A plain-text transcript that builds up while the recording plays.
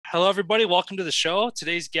Hello, everybody. Welcome to the show.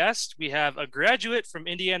 Today's guest, we have a graduate from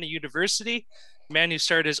Indiana University, a man who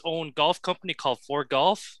started his own golf company called Four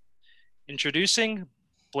Golf. Introducing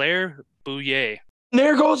Blair Bouyer.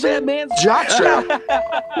 There goes that man's jock strap.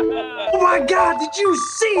 Oh my God, did you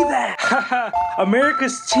see that?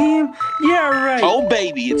 America's team? Yeah, right. Oh,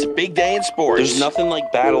 baby, it's a big day in sports. There's nothing like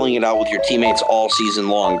battling it out with your teammates all season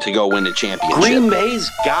long to go win a championship. Green Bay's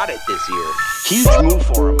got it this year. Huge move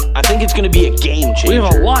for them. I think it's going to be a game changer. We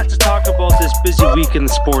have a lot to talk about this busy week in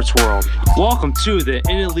the sports world. Welcome to the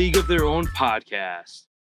In a League of Their Own podcast.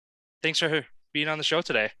 Thanks for being on the show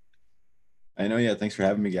today. I know, yeah. Thanks for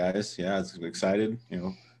having me, guys. Yeah, it's excited.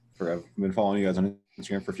 I've been following you guys on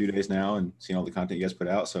Instagram for a few days now and seeing all the content you guys put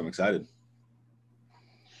out, so I'm excited.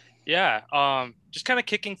 Yeah, just kind of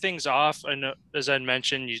kicking things off. I know, as I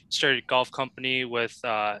mentioned, you started a golf company with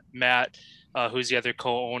Matt, who's the other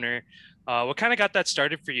co-owner. What kind of got that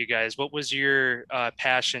started for you guys? What was your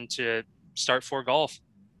passion to start For Golf?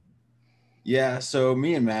 Yeah, so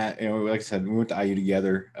me and Matt, like I said, we went to IU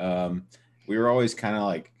together. We were always kind of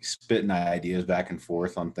like spitting ideas back and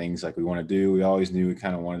forth on things like we want to do. We always knew we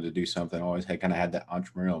kind of wanted to do something. Always had that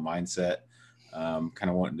entrepreneurial mindset, kind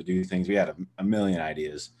of wanting to do things. We had a million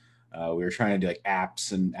ideas. We were trying to do like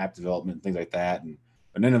apps and app development, things like that.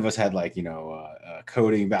 But none of us had a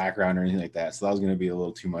coding background or anything like that. So that was going to be a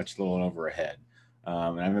little too much, a little over our head.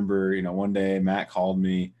 And I remember, one day Matt called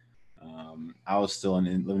me. I was still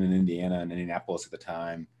living in Indiana and Indianapolis at the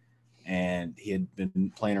time. And he had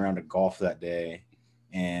been playing around a golf that day,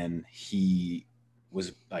 and he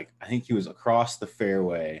was I think he was across the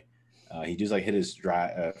fairway. He just hit his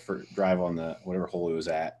drive on the whatever hole he was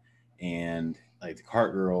at, and the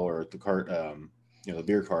cart girl or the cart, the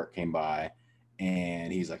beer cart came by,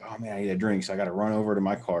 and he's like, "Oh man, I need a drink, so I got to run over to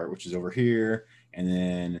my cart, which is over here." And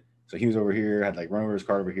then so he was over here, had run over his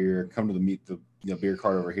cart over here, come to the beer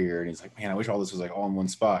cart over here, and he's like, "Man, I wish all this was all in one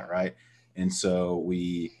spot, right?" And so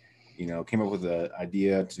we came up with the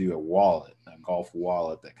idea to do a golf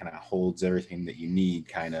wallet that kind of holds everything that you need,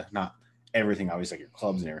 kind of not everything, obviously, your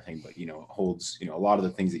clubs and everything, but, holds, a lot of the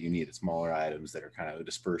things that you need, the smaller items that are kind of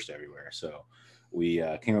dispersed everywhere. So we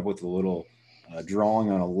came up with a little drawing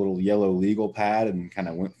on a little yellow legal pad and kind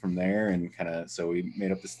of went from there. And so we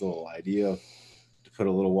made up this little idea to put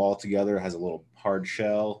a little wallet together. It has a little hard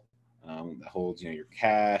shell that holds, your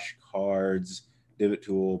cash, cards, divot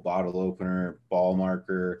tool, bottle opener, ball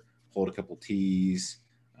marker, hold a couple tees.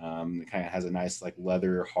 It kind of has a nice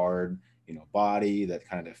leather hard, body that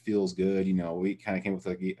kind of feels good. We kind of came with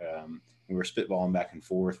we were spitballing back and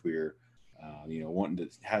forth. We were, wanting to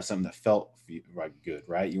have something that felt good,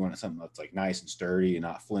 right? You want something that's nice and sturdy and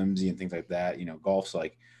not flimsy and things like that. Golf's a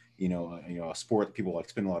sport that people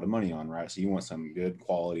spend a lot of money on, right? So you want some good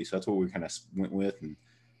quality. So that's what we kind of went with, and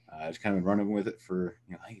just kind of been running with it for,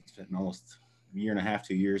 I think it's been almost a year and a half,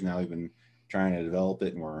 2 years now. We've been trying to develop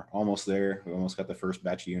it, and we're almost there. We almost got the first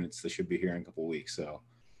batch of units. They should be here in a couple of weeks. So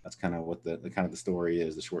that's kind of what the story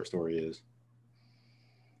is. The short story is.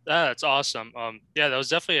 That's awesome. Yeah, that was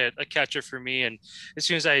definitely a catcher for me. And as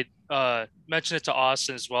soon as I mentioned it to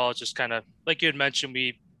Austin as well, just kind of like you had mentioned,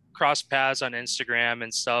 we crossed paths on Instagram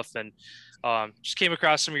and stuff, and just came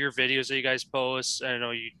across some of your videos that you guys post. I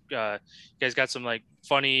know you guys got some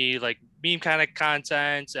funny meme kind of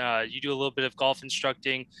content. You do a little bit of golf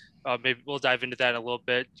instructing. Maybe we'll dive into that in a little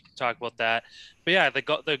bit, talk about that. But yeah,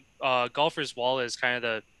 the golfer's wallet is kind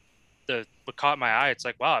of the what caught my eye. It's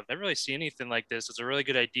wow, I've never really seen anything like this. It's a really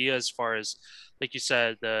good idea as far as, like you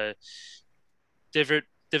said, the divot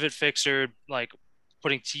fixer,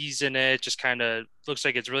 putting tees in it, just kind of looks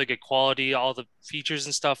like it's really good quality. All the features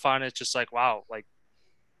and stuff on it, just wow,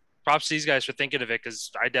 props to these guys for thinking of it,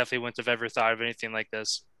 because I definitely wouldn't have ever thought of anything like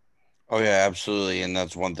this. Oh, yeah, absolutely. And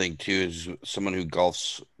that's one thing, too, is someone who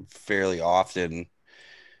golfs fairly often,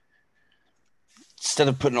 instead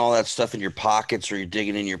of putting all that stuff in your pockets or you're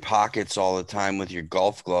digging in your pockets all the time with your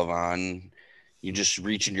golf glove on, you just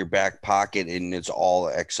reach in your back pocket and it's all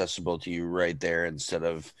accessible to you right there, instead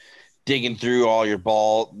of digging through all your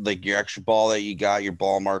ball, your extra ball that you got, your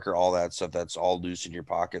ball marker, all that stuff that's all loose in your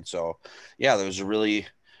pocket. So, yeah, that was a really,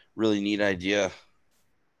 really neat idea.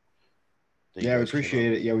 Yeah, we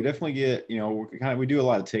appreciate it. Yeah, we definitely get, we do a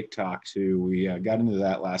lot of TikTok too. We got into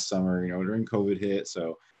that last summer, during COVID hit.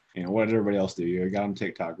 So, what did everybody else do? You got on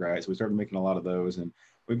TikTok, right? So we started making a lot of those, and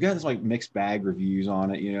we've got this mixed bag reviews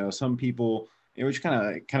on it. Some people, which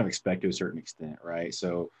kind of expect to a certain extent, right?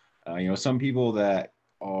 So, some people that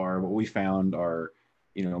are what we found are,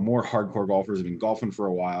 more hardcore golfers have been golfing for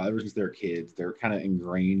a while, ever since they're kids. They're kind of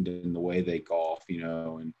ingrained in the way they golf,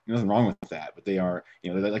 and nothing wrong with that, but they are, they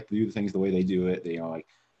like to do the things the way they do it. They,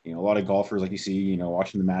 you know, a lot of golfers, like you see, you know,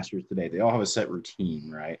 watching the Masters today, they all have a set routine,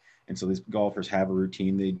 right? And so these golfers have a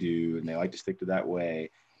routine they do, and they like to stick to that way.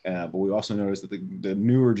 But we also notice that the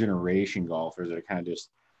newer generation golfers that are kind of just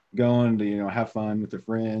going to, you know, have fun with their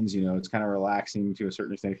friends, you know, it's kind of relaxing to a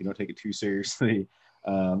certain extent if you don't take it too seriously.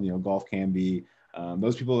 You know, golf can be.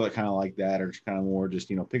 Those people that kind of like that are just kind of more just,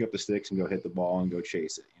 you know, pick up the sticks and go hit the ball and go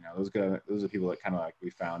chase it. You know, those are people that kind of like we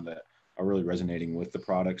found that are really resonating with the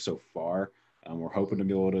product so far. We're hoping to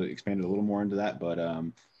be able to expand it a little more into that, but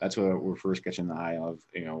that's what we're first catching the eye of,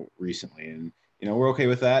 you know, recently. And, you know, we're okay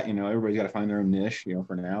with that. You know, everybody's got to find their own niche, you know,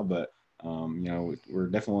 for now, but, you know, we're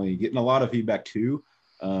definitely getting a lot of feedback too,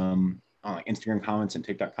 on like Instagram comments and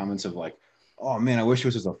TikTok comments of like, oh man, I wish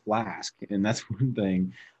this was a flask. And that's one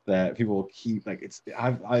thing that people keep like,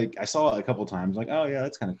 I saw it a couple of times like, oh yeah,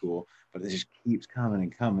 that's kind of cool. But it just keeps coming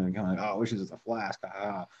and coming and coming. Like, oh, I wish this was a flask.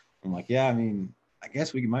 I'm like, yeah, I mean, I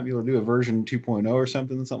guess we might be able to do a version 2.0 or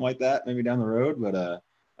something like that, maybe down the road. But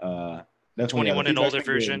definitely 21 and older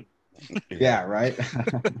version. Yeah, right.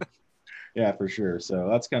 Yeah, for sure. So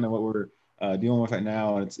that's kind of what we're dealing with right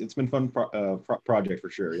now, and it's been fun project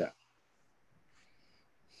for sure. Yeah.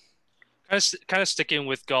 Kind of sticking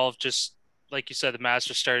with golf, just like you said, the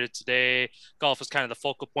Masters started today. Golf is kind of the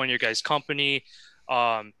focal point of your guys' company.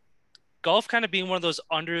 Golf kind of being one of those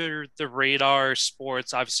under the radar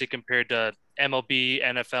sports, obviously compared to MLB,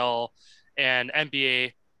 NFL, and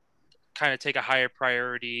NBA, kind of take a higher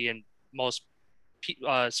priority in most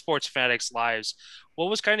sports fanatics' lives. What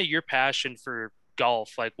was kind of your passion for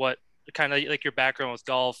golf? Like, what kind of like your background with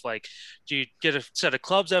golf? Like, do you get a set of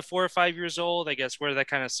clubs at 4 or 5 years old? I guess where did that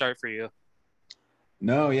kind of start for you?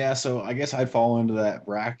 No, yeah. So I guess I'd fall into that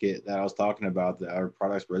bracket that I was talking about that our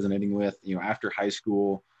products resonating with. You know, after high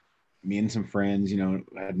school, me and some friends, you know,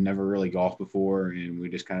 had never really golfed before, and we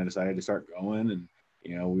just kind of decided to start going. And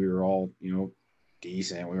you know, we were all, you know,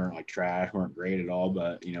 decent. We weren't like trash, we weren't great at all,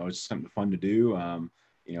 but you know, it's something fun to do.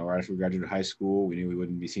 You know, right after we graduated high school, we knew we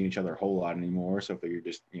wouldn't be seeing each other a whole lot anymore. So if we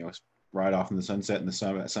just, you know, ride off in the sunset in the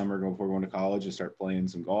summer before going to college and start playing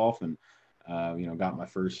some golf. And you know, got my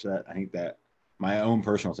first set. I think that my own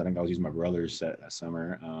personal set. I think I was using my brother's set that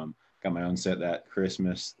summer. Got my own set that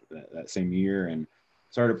Christmas that same year, and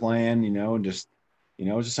started playing. You know, and just, you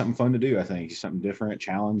know, it's just something fun to do. I think just something different,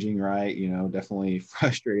 challenging, right? You know, definitely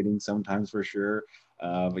frustrating sometimes for sure.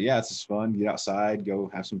 But yeah, it's just fun. Get outside, go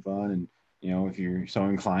have some fun, and you know, if you're so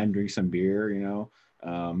inclined, drink some beer. You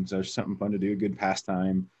know, so it's something fun to do, good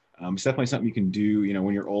pastime. It's definitely something you can do, you know,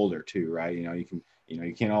 when you're older too, right? You know,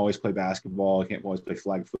 you can't always play basketball, you can't always play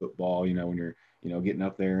flag football, you know, when you're, you know, getting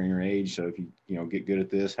up there in your age. So if you know, get good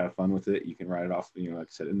at this, have fun with it, you can ride it off, you know, like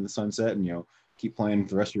I said, in the sunset, and, you know, keep playing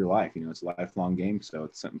for the rest of your life. You know, it's a lifelong game. So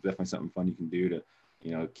it's definitely something fun you can do to,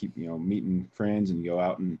 you know, keep, you know, meeting friends and go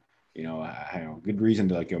out and, you know, good reason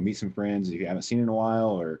to like go meet some friends if you haven't seen in a while,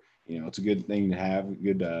 or, you know, it's a good thing to have, a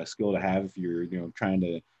good skill to have if you're, you know, trying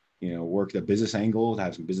to, you know, work the business angle, to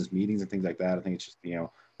have some business meetings and things like that. I think it's just, you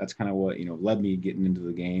know, that's kind of what, you know, led me getting into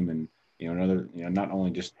the game. And, you know, another, you know, not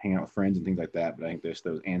only just hanging out with friends and things like that, but I think there's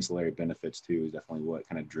those ancillary benefits too, is definitely what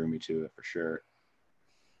kind of drew me to it for sure.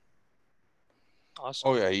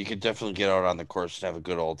 Awesome. Oh yeah, you could definitely get out on the course and have a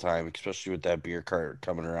good old time, especially with that beer cart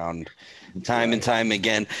coming around time and time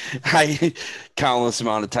again. Countless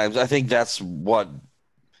amount of times. I think that's what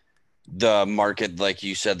the market, like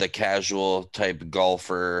you said, the casual type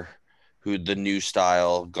golfer, who the new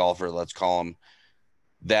style golfer, let's call him,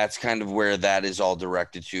 that's kind of where that is all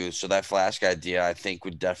directed to. So that flask idea, I think,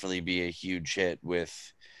 would definitely be a huge hit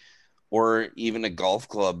with, or even a golf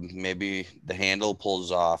club. Maybe the handle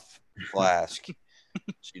pulls off flask.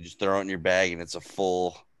 So you just throw it in your bag and it's a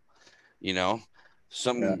full, you know,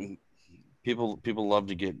 people love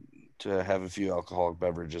to have a few alcoholic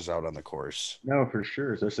beverages out on the course. No, for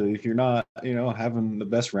sure. Especially if you're not, you know, having the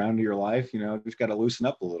best round of your life, you know, just got to loosen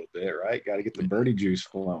up a little bit, right? Got to get the birdie juice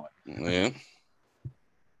flowing. Yeah.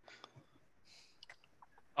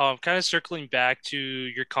 Kind of circling back to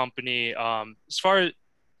your company, as far as,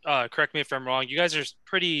 correct me if I'm wrong, you guys are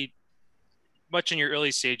pretty much in your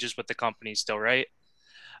early stages with the company still, right?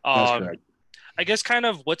 That's correct. I guess kind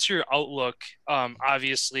of what's your outlook?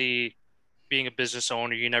 Obviously, being a business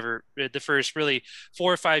owner, you never, the first really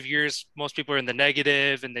 4 or 5 years, most people are in the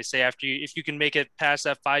negative, and they say if you can make it past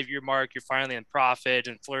that 5-year mark, you're finally in profit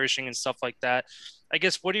and flourishing and stuff like that. I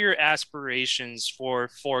guess, what are your aspirations for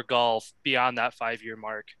golf beyond that 5-year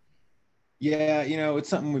mark? Yeah, you know, it's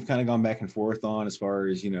something we've kind of gone back and forth on as far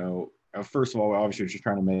as, you know, first of all, obviously, we're just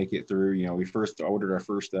trying to make it through. You know, we first ordered our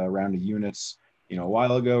first round of units, you know, a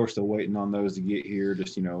while ago. We're still waiting on those to get here.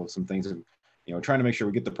 Just, you know, some things, you know, trying to make sure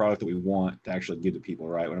we get the product that we want to actually give to people,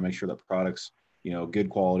 right? We want to make sure that products good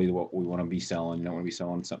quality to what we want to be selling. You don't want to be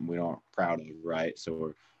selling something we aren't proud of, right?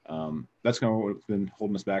 So that's kind of what's been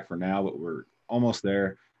holding us back for now, but we're almost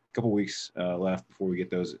there. A couple weeks left before we get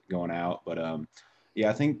those going out. But yeah,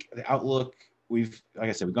 I think the outlook, like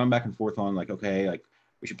I said, we've gone back and forth on like, okay, like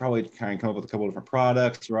we should probably kind of come up with a couple of different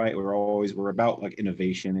products, right? We're about like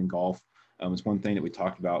innovation in golf. It's one thing that we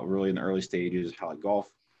talked about really in the early stages, how like golf,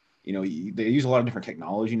 they use a lot of different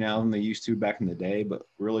technology now than they used to back in the day, but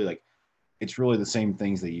really like it's really the same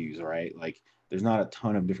things they use, right? Like there's not a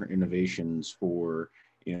ton of different innovations for,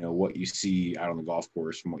 what you see out on the golf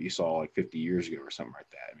course from what you saw like 50 years ago or something like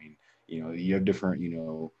that. I mean, you have different,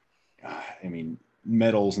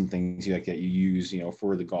 metals and things like that you use,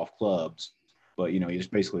 for the golf clubs, but, it's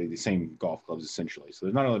basically the same golf clubs essentially. So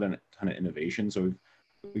there's not a ton of innovation. So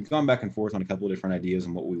we've gone back and forth on a couple of different ideas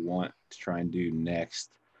on what we want to try and do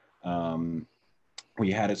next.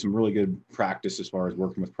 We had some really good practice as far as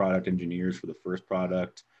working with product engineers for the first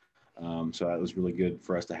product. So that was really good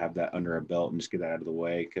for us to have that under our belt and just get that out of the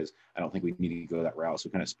way, because I don't think we need to go that route. So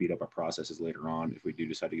kind of speed up our processes later on if we do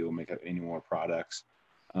decide to go make any more products.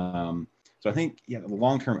 So I think, the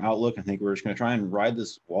long-term outlook, I think we're just going to try and ride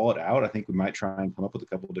this wallet out. I think we might try and come up with a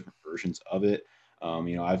couple of different versions of it.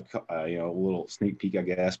 I've, a little sneak peek, I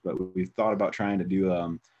guess, but we've thought about trying to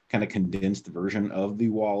do kind of condensed version of the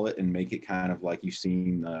wallet and make it kind of like you've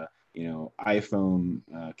seen the, iPhone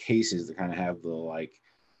cases that kind of have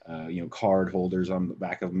the card holders on the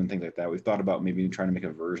back of them and things like that. We've thought about maybe trying to make a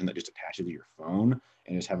version that just attaches to your phone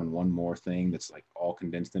and just having one more thing that's like all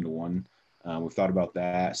condensed into one. We've thought about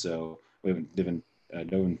that. So we haven't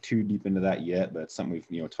dove too deep into that yet, but it's something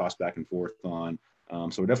we've, tossed back and forth on.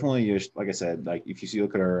 So we're definitely just, like I said, like if you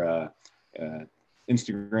look at our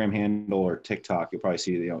Instagram handle or TikTok, you'll probably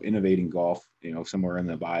see, innovating golf, somewhere in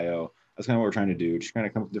the bio. That's kind of what we're trying to do. Just kind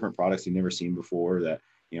of come up with different products you've never seen before that,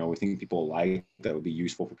 we think people like, that would be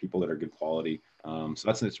useful for people that are good quality. So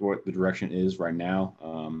that's what the direction is right now.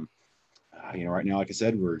 Right now, like I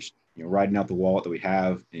said, we're just, riding out the wallet that we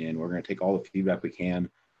have, and we're going to take all the feedback we can,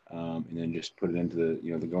 and then just put it into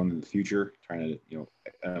the going into the future, trying to,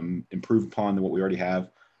 improve upon what we already have,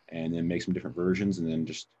 and then make some different versions, and then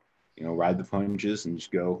just, ride the punches and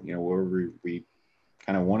just go, wherever we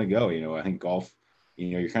kind of want to go. I think golf,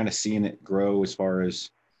 you're kind of seeing it grow as far as,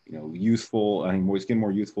 youthful. I think it's getting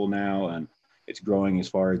more youthful now, and it's growing as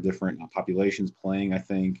far as different populations playing. I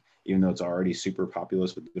think, even though it's already super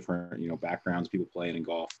populous with different, backgrounds, people playing in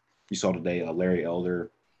golf. You saw today, Larry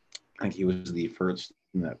Elder, I think he was the first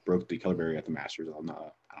that broke the color barrier at the Masters. I don't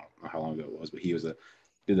know how long ago it was, but he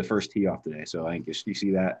did the first tee off today. So I think you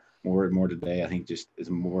see that more and more today. I think just is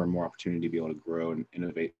more and more opportunity to be able to grow and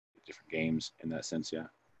innovate different games in that sense. Yeah.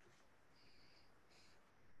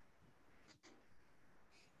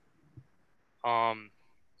 Try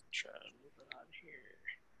to move it on here.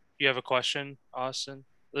 You have a question, Austin?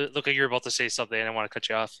 Look like you're about to say something, and I want to cut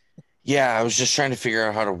you off. Yeah, I was just trying to figure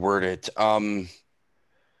out how to word it.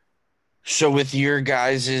 So with your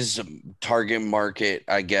guys' target market,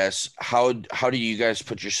 I guess, how do you guys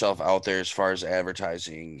put yourself out there as far as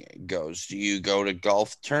advertising goes? Do you go to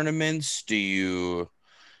golf tournaments? Is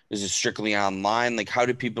it strictly online? Like, how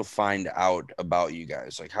do people find out about you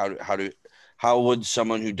guys? Like, how would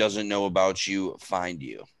someone who doesn't know about you find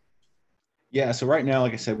you? Yeah, so right now,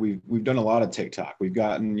 like I said, we've done a lot of TikTok. We've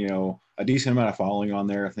gotten, a decent amount of following on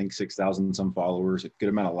there. I think 6,000 some followers, a good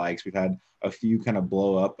amount of likes. We've had a few kind of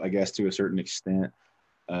blow up, I guess, to a certain extent,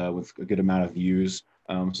 with a good amount of views.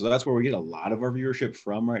 So that's where we get a lot of our viewership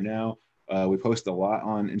from right now. We post a lot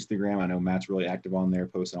on Instagram. I know Matt's really active on there,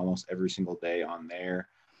 posting almost every single day on there.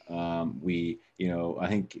 I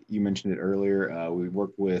think you mentioned it earlier. We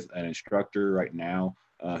work with an instructor right now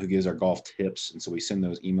who gives our golf tips, and so we send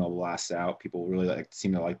those email blasts out. People really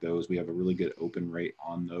seem to like those. We have a really good open rate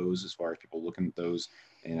on those as far as people looking at those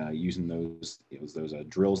and using those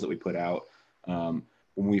drills that we put out. When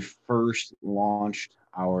we first launched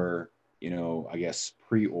our I guess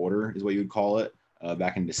pre-order is what you would call it,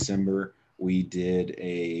 back in December, we did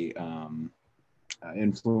a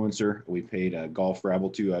influencer. We paid Golf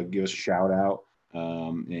Rabble to give us a shout out,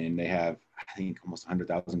 and they have, I think, almost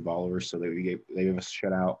 100,000 followers. So they gave us a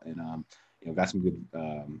shout out, and got some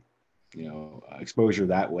good exposure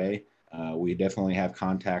that way. We definitely have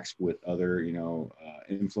contacts with other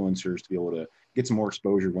influencers to be able to get some more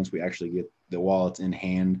exposure once we actually get the wallets in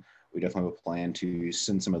hand. We definitely have a plan to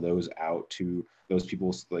send some of those out to those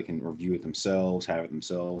people so they can review it themselves, have it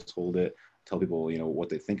themselves, hold it, tell people what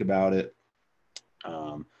they think about it.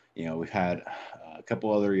 We've had a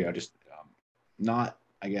couple other, not,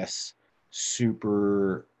 I guess,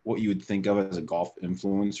 super what you would think of as a golf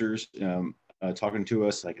influencers. talking to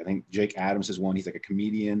us. Like I think Jake Adams is one. He's like a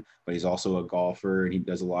comedian, but he's also a golfer, and he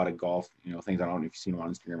does a lot of golf, things. I don't know if you've seen him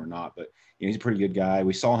on Instagram or not, but he's a pretty good guy.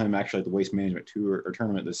 We saw him actually at the Waste Management Tour or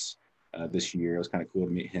tournament this year. It was kind of cool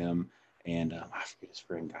to meet him, and I forget his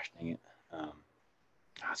friend. Gosh dang it.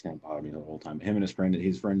 It's going to bother me the whole time. Him and his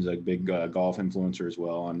friend's a big golf influencer as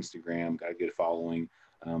well on Instagram, got a good following.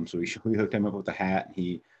 So we hooked him up with a hat.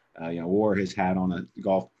 He, wore his hat on a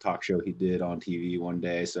golf talk show he did on TV one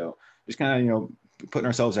day. So just kind of, putting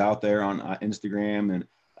ourselves out there on Instagram. And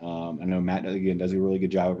I know Matt, again, does a really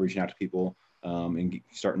good job of reaching out to people and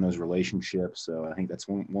starting those relationships. So I think that's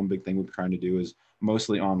one big thing we're trying to do is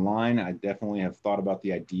mostly online. I definitely have thought about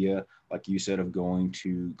the idea, like you said, of going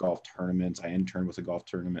to golf tournaments. I interned with a golf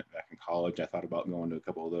tournament back in college. I thought about going to a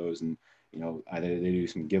couple of those, and they do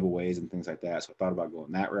some giveaways and things like that. So I thought about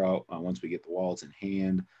going that route once we get the wallets in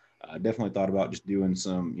hand. Definitely thought about just doing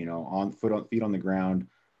some, feet on the ground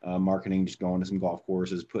marketing, just going to some golf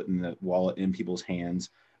courses, putting the wallet in people's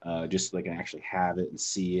hands, just so they can actually have it and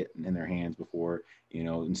see it in their hands before,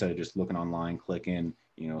 instead of just looking online, clicking,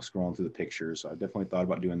 scrolling through the pictures. So I definitely thought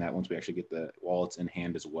about doing that once we actually get the wallets in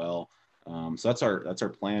hand as well. So that's our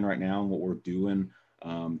plan right now and what we're doing.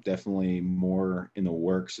 Definitely more in the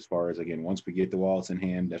works as far as, again, once we get the wallets in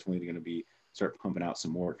hand, definitely going to start pumping out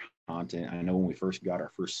some more content. I know when we first got our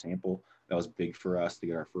first sample, that was big for us to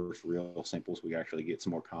get our first real samples. We actually get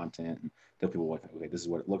some more content and tell people, like, okay, this is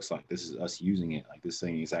what it looks like. This is us using it. Like, this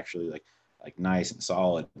thing is actually like nice and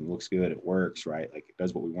solid and looks good. It works, right? Like, it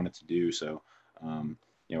does what we want it to do. So,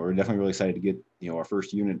 we're definitely really excited to get, our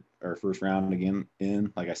first unit or first round again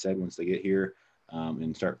in, like I said, once they get here,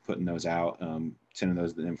 and start putting those out, sending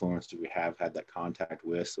those to the influencers we have had that contact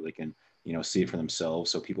with, so they can, see it for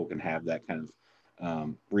themselves, so people can have that kind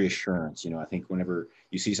of reassurance. I think whenever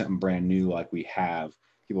you see something brand new like we have,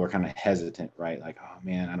 people are kind of hesitant, right? Like, oh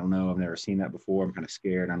man, I don't know, I've never seen that before. I'm kind of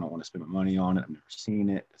scared. I don't want to spend my money on it. I've never seen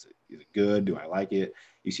it. Is it good? Do I like it?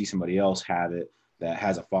 You see somebody else have it that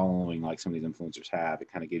has a following like some of these influencers have,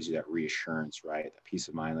 it kind of gives you that reassurance, right? That peace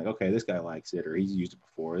of mind, like, okay, this guy likes it, or he's used it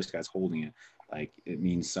before, this guy's holding it. Like, it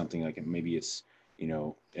means something, like maybe it's,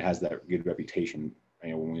 it has that good reputation,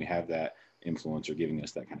 when we have that influencer giving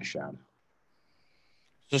us that kind of shout out.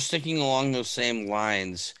 So sticking along those same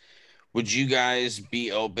lines, would you guys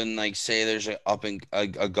be open, like say there's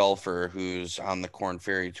a golfer who's on the Korn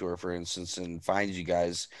Ferry Tour, for instance, and finds you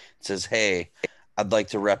guys, says, hey, I'd like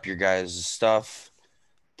to rep your guys' stuff,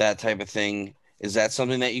 that type of thing. Is that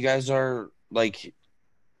something that you guys are like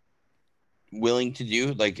willing to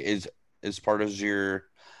do? Like, is part of your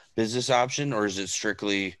business option, or is it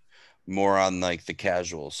strictly more on like the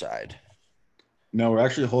casual side? No, we're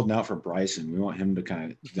actually holding out for Bryson. We want him to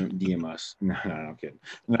kind of DM us. No, I'm kidding.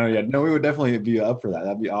 No, we would definitely be up for that.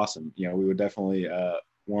 That'd be awesome. We would definitely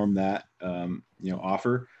warm that,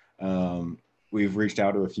 offer. We've reached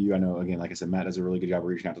out to a few. I know, again, like I said, Matt does a really good job of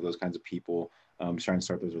reaching out to those kinds of people, just trying to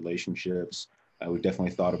start those relationships. We've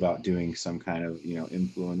definitely thought about doing some kind of,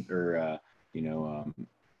 influence or,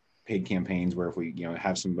 paid campaigns where if we,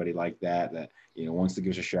 have somebody like that, wants to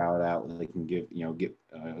give us a shout out, they can get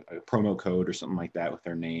a promo code or something like that with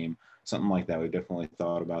their name, something like that. We've definitely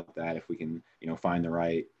thought about that. If we can, find the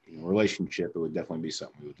right relationship, it would definitely be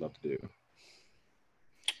something we would love to do.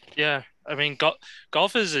 Yeah, I mean,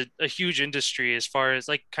 golf is a huge industry as far as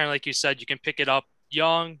kind of like you said, you can pick it up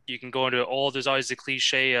young, you can go into old. There's always the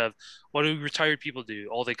cliche of what do retired people do?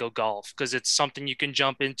 Oh, they go golf, because it's something you can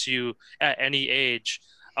jump into at any age.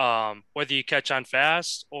 Whether you catch on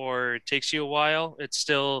fast or it takes you a while, it's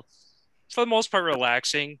still, for the most part,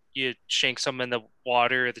 relaxing. You shank some in the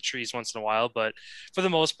water or the trees once in a while, but for the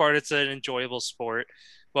most part, it's an enjoyable sport.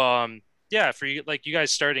 Yeah, for you, like you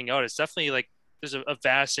guys starting out, it's definitely there's a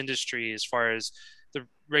vast industry as far as the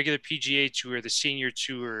regular PGA Tour, the Senior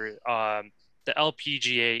Tour, the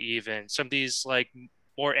LPGA, even some of these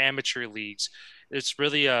more amateur leagues. It's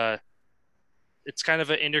really it's kind of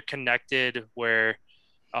an interconnected where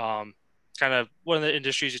kind of one of the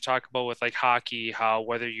industries you talk about with hockey, how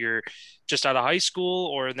whether you're just out of high school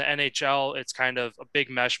or in the NHL, it's kind of a big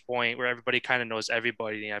mesh point where everybody kind of knows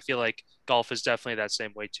everybody. And I feel like golf is definitely that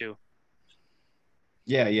same way too.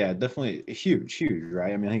 Yeah, definitely huge,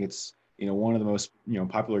 right? I mean, I think it's, one of the most,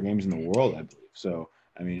 popular games in the world, I believe. So,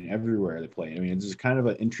 I mean, everywhere they play. I mean, it's just kind of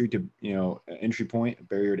an entry to, an entry point, a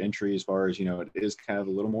barrier to entry as far as, it is kind of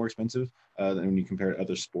a little more expensive than when you compare to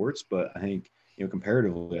other sports. But I think,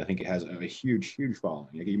 comparatively, I think it has a huge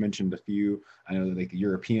following. Like you mentioned a few, I know the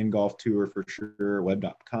European Golf Tour for sure,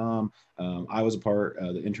 web.com. I was a part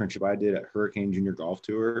of the internship I did at Hurricane Junior Golf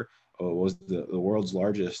Tour. Was the world's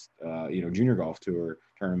largest, junior golf tour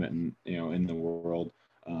tournament in the world.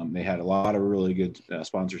 They had a lot of really good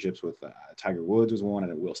sponsorships with Tiger Woods was one,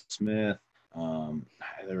 and Will Smith.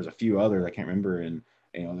 There was a few others I can't remember, and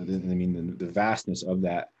the vastness of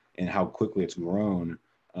that and how quickly it's grown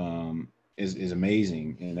is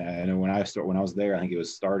amazing. And I know when I was there, I think it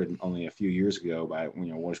was started only a few years ago by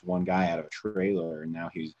just one guy out of a trailer, and now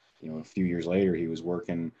he's a few years later he was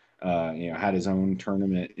working, had his own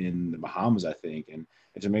tournament in the Bahamas, I think, and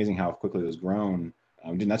it's amazing how quickly it was grown.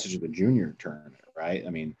 That's just a junior tournament, right? I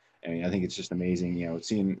mean, I think it's just amazing,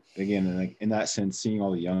 seeing again, in that sense, seeing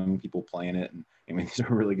all the young people playing it, and these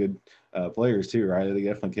are really good players too, right? They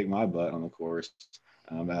definitely kick my butt on the course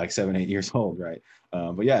at like 7-8 years old, right?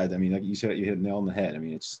 But yeah, like you said, you hit the nail on the head.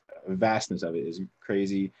 It's the vastness of it is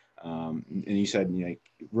crazy. And you said,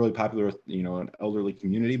 really popular with, an elderly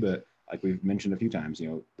community, but like we've mentioned a few times,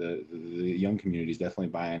 the young community is definitely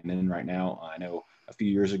buying in right now. I know a few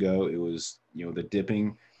years ago, it was, the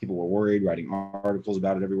dipping. People were worried, writing articles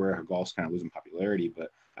about it everywhere, how golf's kind of losing popularity.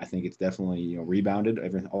 But I think it's definitely, rebounded.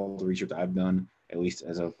 All the research I've done, at least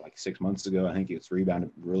as of like 6 months ago, I think it's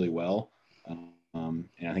rebounded really well. And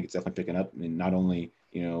I think it's definitely picking up, and not only,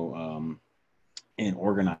 in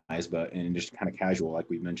organized, but in just kind of casual, like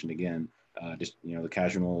we mentioned again, just, the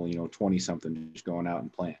casual, 20 something just going out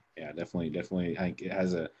and playing. Yeah, definitely. I think it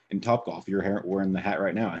has in Topgolf, you're wearing the hat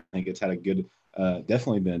right now. I think it's had a good,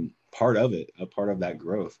 definitely been part of it. A part of that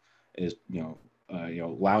growth is,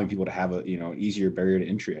 allowing people to have a, easier barrier to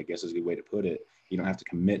entry, I guess is a good way to put it. You don't have to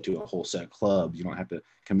commit to a whole set of clubs. You don't have to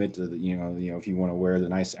commit to if you want to wear the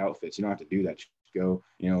nice outfits, you don't have to do that. Just go,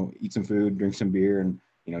 eat some food, drink some beer, and,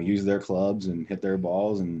 use their clubs and hit their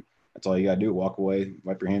balls. And that's all you got to do. Walk away,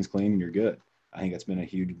 wipe your hands clean, and you're good. I think that's been a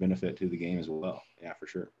huge benefit to the game as well. Yeah, for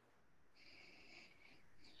sure.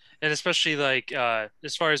 And especially like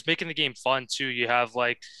as far as making the game fun too, you have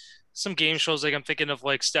like some game shows, like I'm thinking of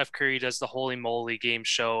like Steph Curry does the Holy Moly game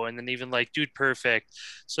show, and then even like Dude Perfect.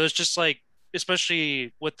 So it's just like,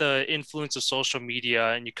 especially with the influence of social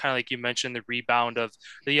media, and you kind of like you mentioned the rebound of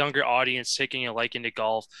the younger audience taking a liking to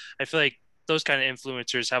golf. I feel like those kind of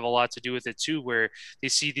influencers have a lot to do with it too, where they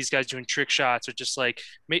see these guys doing trick shots or just like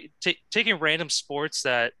taking random sports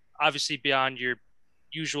that obviously beyond your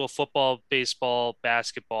usual football, baseball,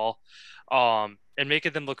 basketball, and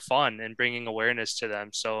making them look fun and bringing awareness to them.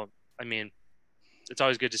 So, I mean, it's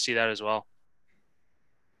always good to see that as well.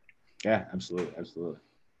 Yeah, absolutely.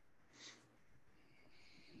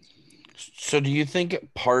 So do you think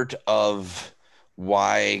part of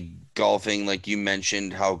why golfing, like you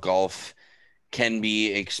mentioned, how golf can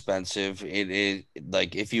be expensive, it is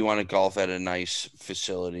like if you want to golf at a nice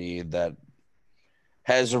facility that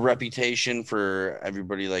has a reputation for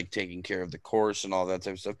everybody like taking care of the course and all that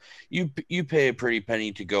type of stuff, you pay a pretty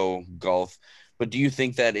penny to go golf. But do you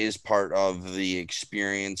think that is part of the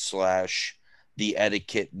experience slash the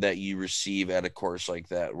etiquette that you receive at a course like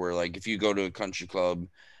that, where like if you go to a country club,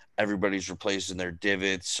 everybody's replacing their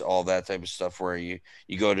divots, all that type of stuff, where you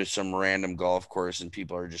go to some random golf course and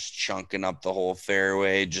people are just chunking up the whole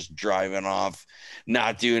fairway, just driving off,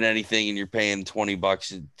 not doing anything, and you're paying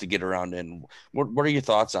 $20 to get around in. What are your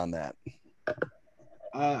thoughts on that?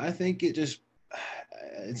 I think it's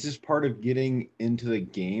just part of getting into the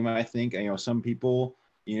game. I think, some people,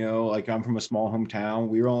 like I'm from a small hometown,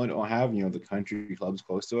 we only don't have, the country clubs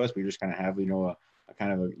close to us. We just kind of have, a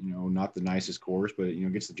kind of a, not the nicest course, but,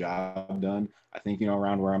 gets the job done. I think,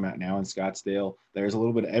 around where I'm at now in Scottsdale, there's a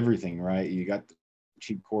little bit of everything, right? You got the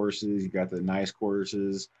cheap courses, you got the nice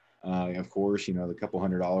courses, of course, the couple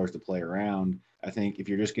 $100 to play around. I think if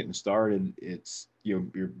you're just getting started, it's,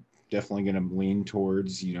 you're definitely going to lean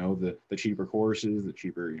towards, the cheaper courses, the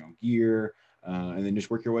cheaper, gear, and then just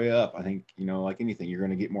work your way up. I think, like anything, you're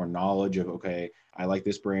going to get more knowledge of, okay, I like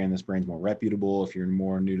this brand's more reputable. If you're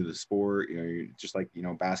more new to the sport, you're just like,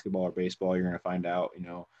 basketball or baseball, you're going to find out,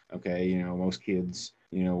 okay, most kids,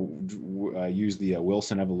 use the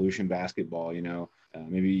Wilson Evolution basketball,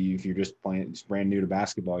 maybe if you're just brand new to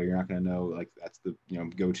basketball, you're not going to know, like that's the,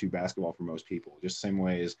 go-to basketball for most people. Just the same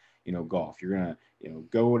way as, golf, you're going to,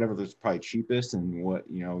 go whatever that's probably cheapest and what,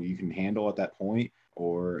 you can handle at that point,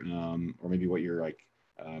 or maybe what you're like,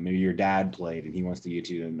 maybe your dad played and he wants to get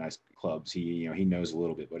you to nice clubs. He knows a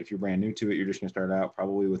little bit, but if you're brand new to it, you're just going to start out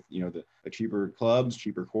probably with, the cheaper clubs,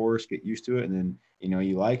 cheaper course, get used to it. And then,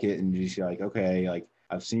 you like it and you just like, okay, like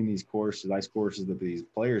I've seen these nice courses that these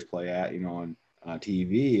players play at, on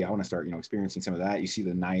TV. I want to start, experiencing some of that. You see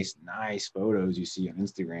the nice photos you see on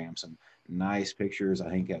Instagram, some nice pictures. I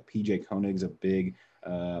think PJ Koenig's a big,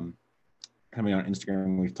 coming on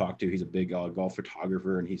Instagram we've talked to, he's a big golf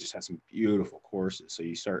photographer, and he just has some beautiful courses. So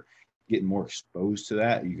you start getting more exposed to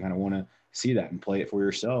that. You kind of want to see that and play it for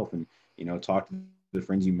yourself, and talk to the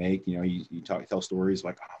friends you make, you tell stories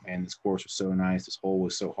like, oh man, this course was so nice. This hole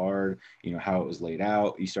was so hard, how it was laid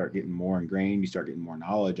out. You start getting more ingrained, you start getting more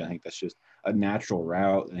knowledge. I think that's just a natural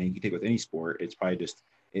route. And you can take with any sport. It's probably just,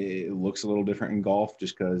 it looks a little different in golf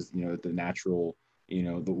just because, the natural,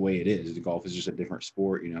 the way it is. The golf is just a different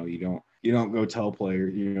sport. You don't go tell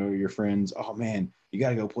players, your friends, oh man, you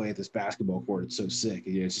got to go play at this basketball court. It's so sick.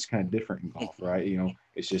 It's just kind of different in golf, right?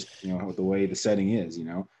 It's just, the way the setting is,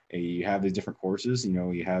 you have these different courses,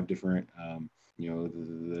 you have different,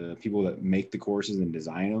 the people that make the courses and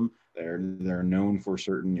design them, they're known for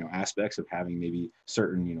certain, aspects of having maybe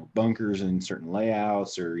certain, bunkers and certain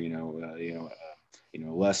layouts or,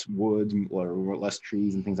 less woods or less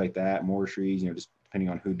trees and things like that, more trees, just depending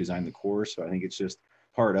on who designed the course. So I think it's just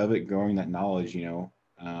part of it, growing that knowledge,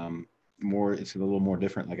 more, it's a little more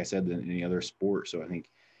different, like I said, than any other sport. So I think,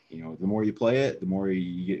 the more you play it, the more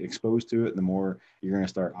you get exposed to it, the more you're going to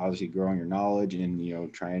start obviously growing your knowledge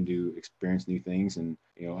and, trying to experience new things. And,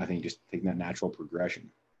 I think just taking that natural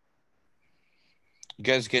progression. You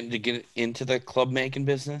guys getting to get into the club making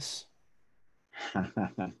business?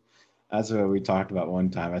 That's what we talked about one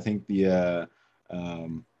time. I think the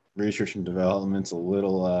research and development's a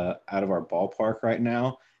little out of our ballpark right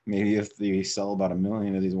now. Maybe if we sell about 1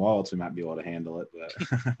 million of these wallets, we might be able to handle it.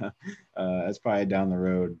 But that's probably down the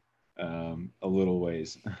road a little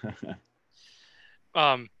ways.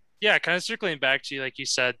 Yeah, kind of circling back to, like you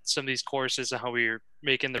said, some of these courses and how we were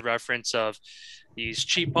making the reference of these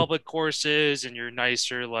cheap public courses and you're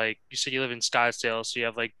nicer, like you said, you live in Scottsdale, so you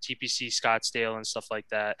have like TPC Scottsdale and stuff like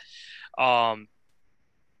that.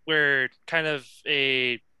 We're kind of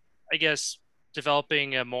I guess,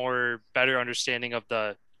 developing a more better understanding of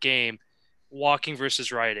the game, walking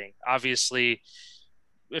versus riding. Obviously,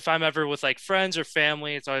 if I'm ever with like friends or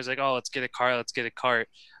family, it's always like, oh, let's get a car, let's get a cart.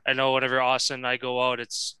 I know whenever Austin and I go out,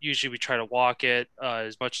 it's usually we try to walk it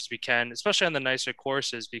as much as we can, especially on the nicer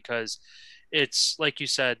courses, because it's like you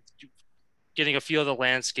said, getting a feel of the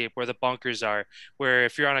landscape, where the bunkers are, where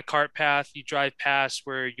if you're on a cart path, you drive past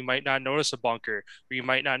where you might not notice a bunker, or you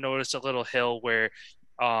might not notice a little hill where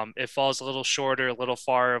it falls a little shorter, a little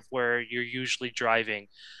far of where you're usually driving.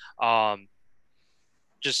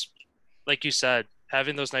 Just like you said,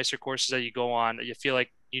 having those nicer courses that you go on, you feel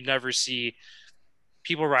like you never see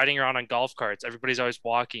people riding around on golf carts. Everybody's always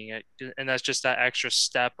walking it. And that's just that extra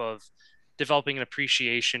step of developing an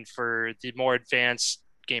appreciation for the more advanced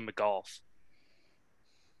game of golf.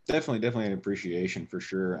 Definitely an appreciation for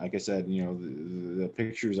sure. Like I said, the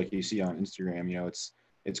pictures like you see on Instagram,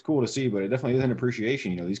 it's cool to see, but it definitely is an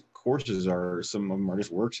appreciation. These courses some of them are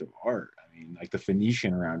just works of art. I mean, like the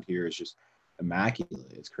Phoenician around here is just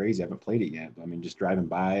immaculate. It's crazy. I haven't played it yet, but I mean, just driving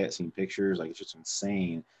by it, seeing pictures, like it's just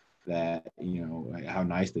insane that, like how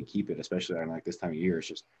nice they keep it, especially on like this time of year. It's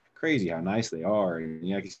just crazy how nice they are. And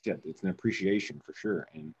like you said, it's an appreciation for sure.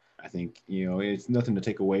 And I think, it's nothing to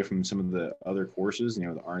take away from some of the other courses,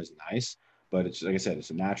 that aren't as nice, but it's, like I said,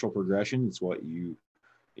 it's a natural progression. It's what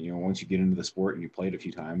once you get into the sport and you play it a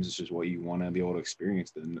few times, it's just what you want to be able to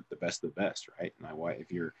experience the best of the best, right? And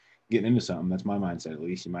if you're getting into something, that's my mindset, at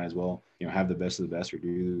least, you might as well, have the best of the best, or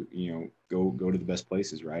go to the best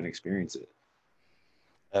places, right? And experience it.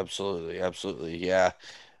 Absolutely. Yeah.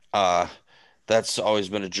 That's always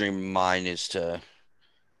been a dream of mine, is to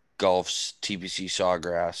golf's TPC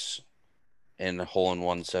Sawgrass and hole in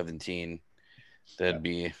 117. That'd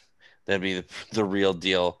be the real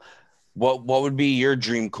deal. What would be your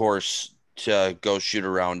dream course to go shoot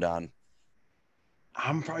around on?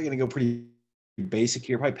 I'm probably gonna go pretty basic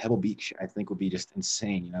here. Probably Pebble Beach, I think, would be just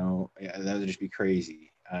insane. Yeah, that would just be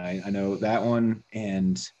crazy. I know that one,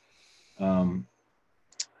 and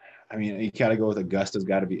I mean, you gotta go with Augusta's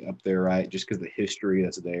got to be up there, right? Just because the history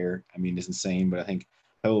that's there. I mean, it's insane. But I think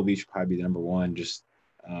Pebble Beach would probably be the number one. Just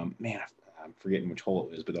man, I'm forgetting which hole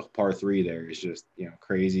it is, but the par 3 there is just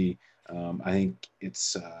crazy. I think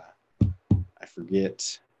it's I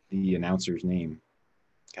forget the announcer's name.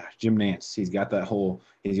 Gosh, Jim Nance. He's got that hole.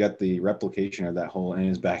 He's got the replication of that hole in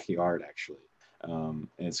his backyard, actually. And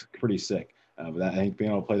it's pretty sick. But I think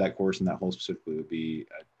being able to play that course and that hole specifically would be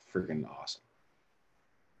freaking awesome.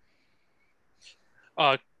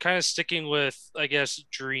 Kind of sticking with, I guess,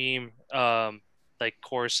 dream like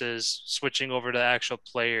courses, switching over to actual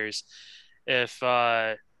players. If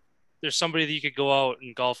there's somebody that you could go out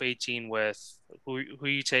and golf 18 with, who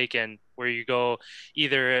you taking? Where you go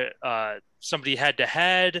either somebody head to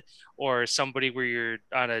head, or somebody where you're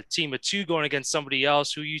on a team of 2 going against somebody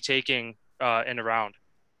else. Who are you taking in a round?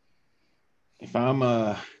 If I'm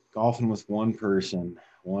golfing with one person,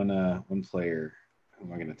 one player, who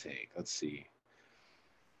am I going to take? Let's see.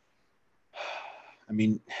 I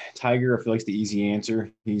mean, Tiger, I feel like it's the easy answer.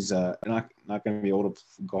 He's not going to be able to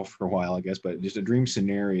golf for a while, I guess, but just a dream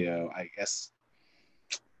scenario, I guess.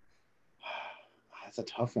 That's a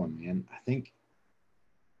tough one, man. I think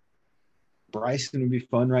Bryson would be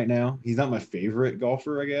fun right now. He's not my favorite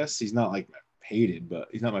golfer, I guess. He's not like hated, but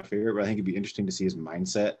he's not my favorite. But I think it'd be interesting to see his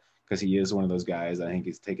mindset because he is one of those guys that I think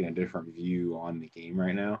is taking a different view on the game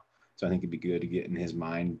right now. So I think it'd be good to get in his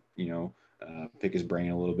mind, pick his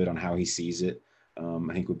brain a little bit on how he sees it.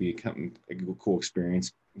 I think would be a cool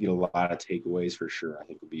experience. Get a lot of takeaways for sure. I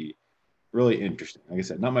think would be really interesting. Like I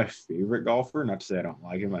said, not my favorite golfer. Not to say I don't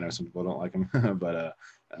like him. I know some people don't like him, but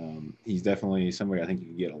he's definitely somebody I think you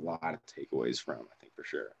can get a lot of takeaways from. I think for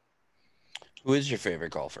sure. Who is your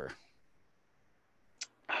favorite golfer?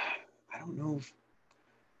 I don't know.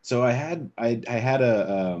 So I had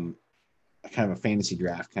a kind of a fantasy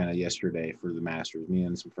draft kind of yesterday for the Masters. Me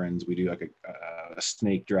and some friends, we do like a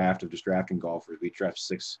snake draft of just drafting golfers. We draft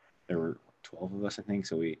 6. There were 12 of us, I think.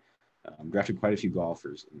 So we drafted quite a few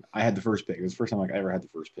golfers. And I had the first pick. It was the first time I ever had the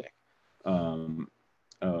first pick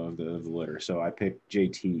of the litter. So I picked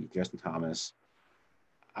JT, Justin Thomas.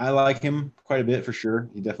 I like him quite a bit for sure.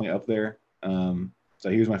 He's definitely up there. So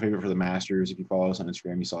he was my favorite for the Masters. If you follow us on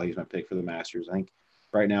Instagram, you saw he was my pick for the Masters. I think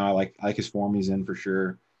right now I like his form he's in for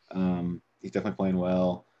sure. He's definitely playing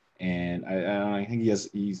well, and I think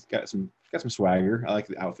he's got some swagger. I like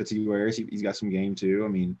the outfits he wears. He's got some game too. I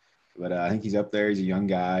mean, but I think he's up there. He's a young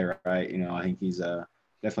guy, right? I think he's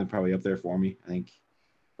definitely probably up there for me. I think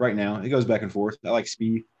right now it goes back and forth. I like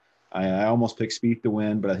Spieth. I almost picked Spieth to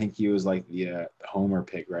win, but I think he was like the homer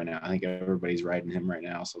pick right now. I think everybody's riding him right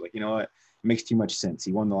now. So like, you know what? It makes too much sense.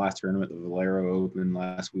 He won the last tournament, the Valero Open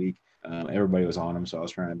last week. Everybody was on him, so I was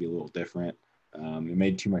trying to be a little different. It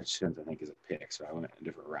made too much sense, I think, as a pick, so I went a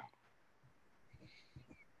different route.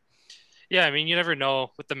 Yeah, I mean, you never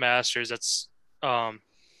know with the Masters. That's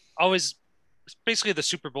always basically the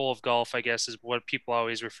Super Bowl of golf, I guess, is what people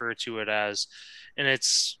always refer to it as. And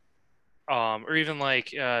it's or even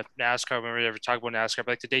like NASCAR, when we ever talk about NASCAR,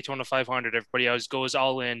 but like the Daytona 500, everybody always goes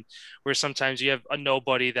all in, where sometimes you have a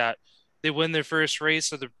nobody that they win their first race,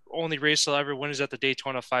 so the only race they'll ever win is at the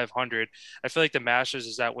Daytona 500. I feel like the Masters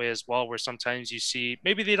is that way as well, where sometimes you see,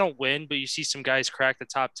 maybe they don't win, but you see some guys crack the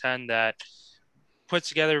top 10 that put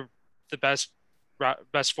together the best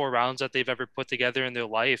 4 rounds that they've ever put together in their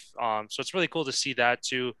life. So it's really cool to see that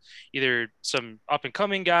too. Either some up and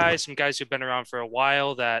coming guys, some guys who've been around for a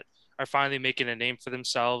while that are finally making a name for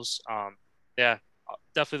themselves. Yeah,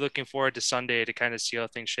 definitely looking forward to Sunday to kind of see how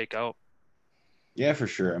things shake out. Yeah, for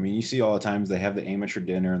sure. I mean, you see all the times they have the amateur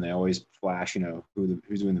dinner and they always flash,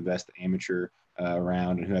 who's doing the best amateur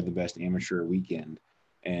round and who had the best amateur weekend.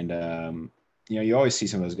 And, you always see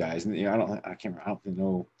some of those guys. And, I don't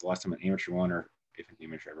know the last time an amateur won or if an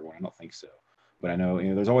amateur ever won. I don't think so. But I know,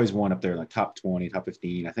 there's always one up there in like top 20, top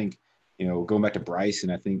 15. I think, going back to Bryson,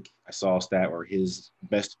 I think I saw a stat where his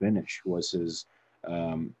best finish was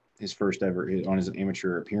his first ever on his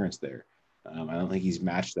amateur appearance there. I don't think he's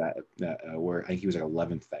matched that where I think he was like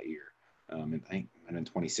 11th that year. I think in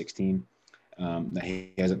 2016. That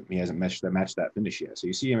he hasn't matched that finish yet. So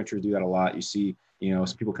you see amateurs do that a lot. You see,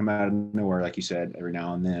 some people come out of nowhere, like you said, every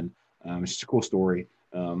now and then. It's just a cool story.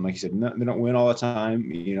 Like you said, they don't win all the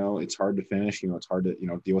time. It's hard to finish. It's hard to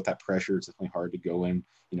deal with that pressure. It's definitely hard to go in.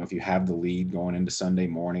 If you have the lead going into Sunday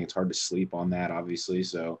morning, it's hard to sleep on that, obviously.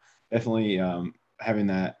 So definitely having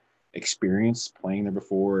that experience playing there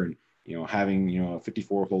before and having a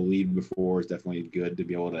 54-hole lead before is definitely good to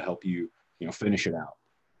be able to help you finish it out.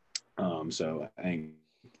 So I think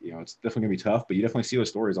it's definitely gonna be tough, but you definitely see those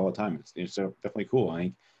stories all the time. It's so definitely cool. I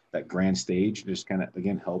think that grand stage just kind of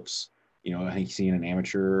again helps. I think seeing an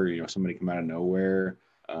amateur, somebody come out of nowhere,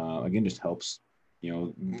 again just helps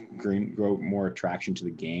grow more attraction to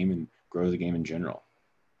the game and grow the game in general.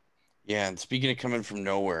 Yeah, and speaking of coming from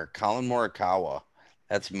nowhere, Colin Morikawa.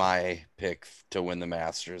 That's my pick to win the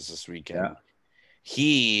Masters this weekend. Yeah.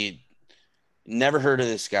 He never heard of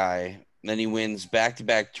this guy. Then he wins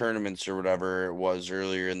back-to-back tournaments or whatever it was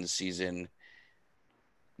earlier in the season.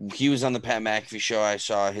 He was on the Pat McAfee show. I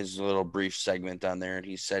saw his little brief segment on there, and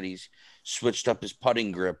he said he's switched up his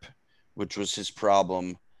putting grip, which was his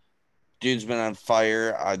problem. Dude's been on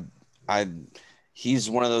fire. He's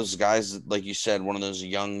one of those guys, like you said, one of those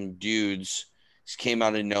young dudes. He came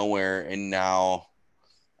out of nowhere, and now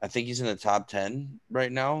I think he's in the top 10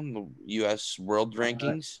 right now in the U.S. world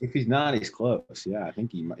rankings. If he's not, he's close. Yeah, I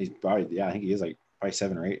think he's probably. Yeah, I think he is like probably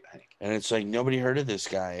 7 or 8. I think. And it's like nobody heard of this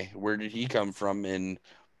guy. Where did he come from? And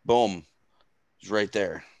boom, he's right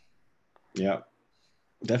there. Yeah.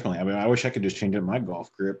 Definitely. I mean, I wish I could just change up my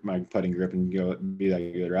golf grip, my putting grip, and go be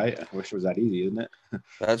that good, right? I wish it was that easy, isn't it?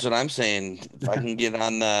 That's what I'm saying. If I can get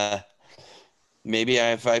on the, maybe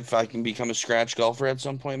if I can become a scratch golfer at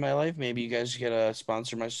some point in my life, maybe you guys get a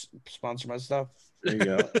sponsor my stuff. There you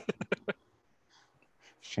go.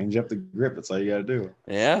 Change up the grip. That's all you got to do.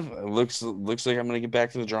 Yeah, it looks like I'm gonna get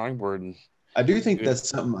back to the drawing board. And I do think that's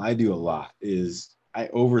something I do a lot. Is I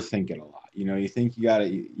overthink it a lot. You think you got to,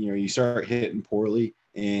 you start hitting poorly,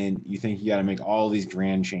 and you think you got to make all these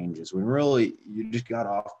grand changes when really you just got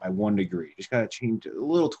off by 1 degree. Just got to change a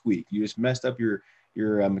little tweak. You just messed up your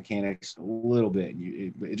mechanics a little bit.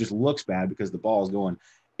 It just looks bad because the ball is going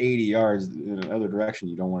 80 yards in another direction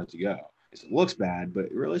you don't want it to go. It looks bad, but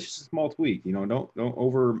really it's just a small tweak. Don't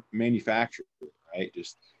over manufacture it, right?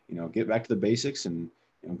 Just get back to the basics and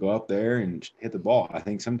go up there and hit the ball. I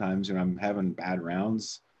think sometimes when I'm having bad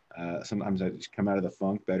rounds, sometimes I just come out of the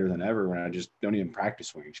funk better than ever when I just don't even practice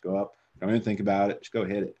swing. Just go up, don't even think about it, just go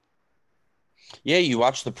hit it. Yeah, you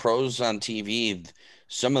watch the pros on TV.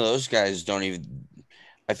 Some of those guys don't even.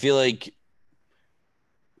 I feel like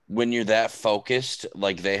when you're that focused,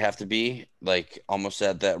 like they have to be, like almost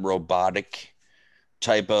at that robotic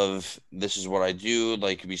type of, this is what I do.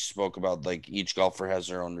 Like we spoke about, like each golfer has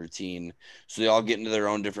their own routine. So they all get into their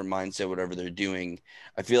own different mindset, whatever they're doing.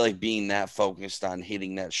 I feel like being that focused on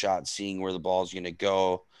hitting that shot, seeing where the ball's going to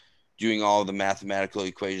go, doing all the mathematical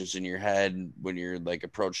equations in your head when you're like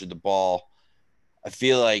approaching the ball. I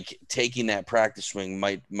feel like taking that practice swing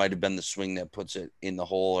might have been the swing that puts it in the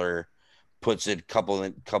hole or puts it a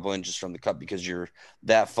couple inches from the cup, because you're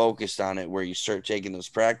that focused on it. Where you start taking those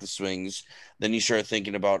practice swings, then you start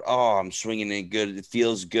thinking about, oh, I'm swinging it good, it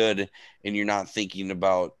feels good, and you're not thinking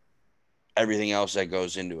about everything else that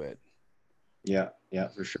goes into it. Yeah,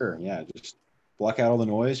 for sure. Yeah, just block out all the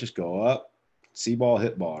noise, just go up, see ball,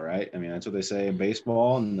 hit ball, right? I mean, that's what they say in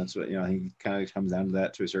baseball, and that's what I think kind of comes down to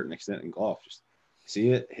that to a certain extent in golf. Just see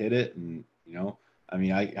it, hit it, and I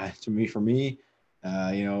mean, for me,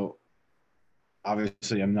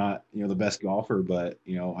 obviously I'm not, the best golfer, but,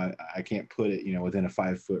 I can't put it, within a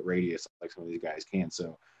 5-foot radius like some of these guys can.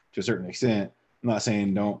 So to a certain extent, I'm not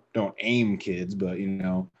saying don't aim, kids, but,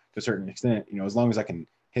 to a certain extent, as long as I can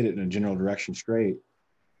hit it in a general direction straight,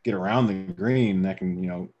 get around the green, that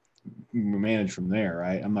can, manage from there,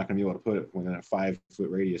 right? I'm not going to be able to put it within a 5-foot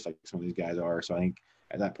radius like some of these guys are. So I think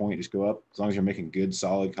at that point, just go up as long as you're making good,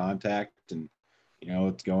 solid contact and,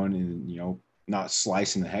 it's going and, not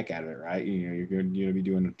slicing the heck out of it, right? You're going to be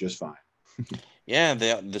doing just fine. Yeah,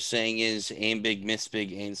 the saying is aim big, miss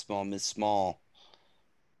big, aim small, miss small.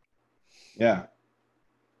 Yeah.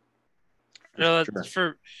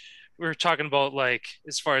 Sure. We were talking about like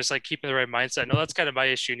as far as like keeping the right mindset. No, that's kind of my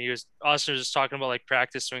issue. And Austin was just talking about like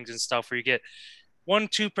practice swings and stuff where you get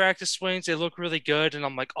 1-2 practice swings, they look really good, and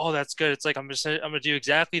I'm like, oh, that's good. It's like I'm gonna do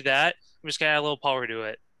exactly that. I'm just gonna add a little power to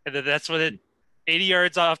it, and then that's what 80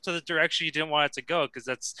 yards off to the direction you didn't want it to go, because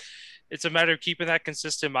it's a matter of keeping that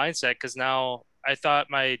consistent mindset. Because now I thought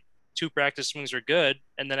my 2 practice swings were good,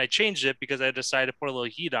 and then I changed it because I decided to put a little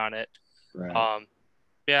heat on it. Right.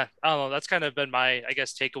 Yeah, I don't know. That's kind of been my, I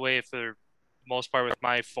guess, takeaway for the most part with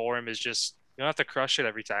my form is just you don't have to crush it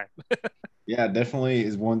every time. Yeah, definitely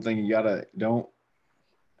is one thing you gotta don't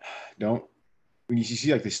when you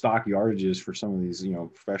see like the stock yardages for some of these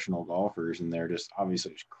professional golfers, and they're just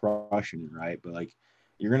obviously just crushing it, right? But like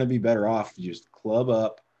you're gonna be better off to just club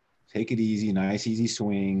up, take it easy, nice easy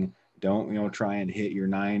swing. Don't try and hit your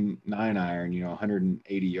 9 iron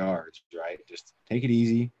 180 yards, right? Just take it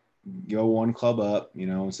easy, go 1 club up,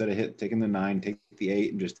 instead of taking the 9, take the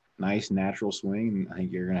 8, and just nice natural swing. And I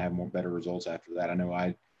think you're gonna have better results after that. I know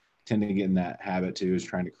I tend to get in that habit too, is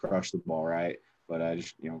trying to crush the ball, right? But I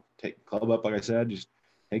just, take club up, like I said, just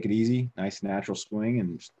take it easy, nice natural swing,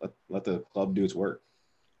 and just let the club do its work.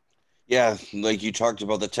 Yeah, like you talked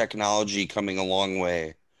about the technology coming a long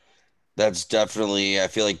way. That's definitely, I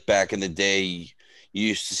feel like back in the day, you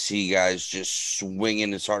used to see guys just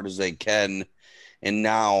swinging as hard as they can. And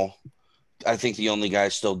now I think the only guy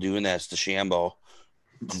still doing that is DeChambeau.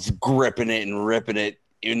 Just gripping it and ripping it.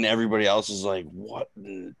 And everybody else is like,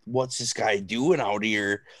 what's this guy doing out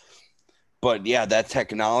here? But yeah, that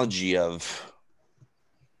technology of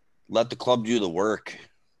let the club do the work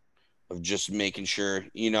of just making sure,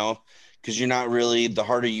 because you're not really, the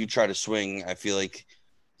harder you try to swing, I feel like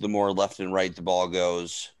the more left and right the ball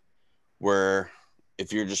goes. Where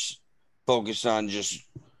if you're just focused on just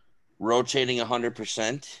rotating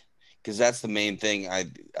 100%, because that's the main thing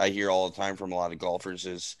I hear all the time from a lot of golfers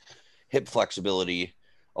is hip flexibility.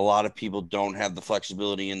 A lot of people don't have the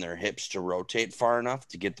flexibility in their hips to rotate far enough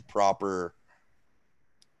to get the proper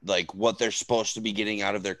like what they're supposed to be getting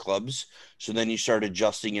out of their clubs. So then you start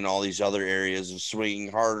adjusting in all these other areas of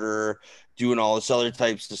swinging harder, doing all this other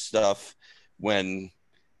types of stuff. When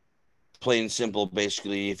plain and simple,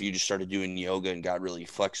 basically, if you just started doing yoga and got really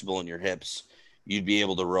flexible in your hips, you'd be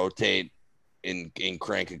able to rotate and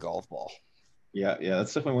crank a golf ball. Yeah,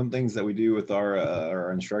 that's definitely one of the things that we do with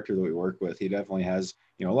our instructor that we work with. He definitely has,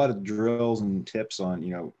 a lot of drills and tips on,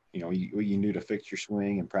 what you can do to fix your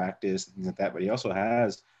swing and practice and things like that. But he also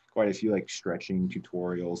has quite a few like stretching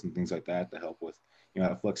tutorials and things like that to help with,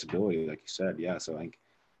 that flexibility, like you said. Yeah, so I think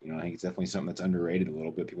it's definitely something that's underrated a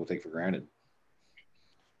little bit. People take for granted.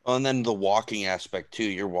 Oh, and then the walking aspect too.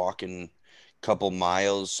 You're walking a couple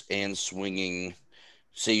miles and swinging.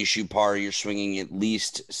 Say you shoot par, you're swinging at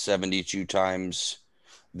least 72 times.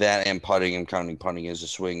 That and putting. I'm counting putting as a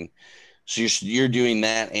swing. So you're doing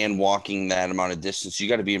that and walking that amount of distance. You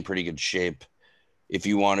got to be in pretty good shape if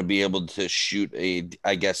you want to be able to shoot a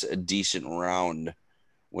decent round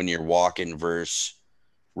when you're walking versus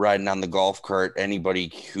riding on the golf cart.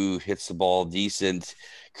 Anybody who hits the ball decent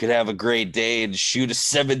could have a great day and shoot a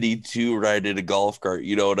 72 right in a golf cart.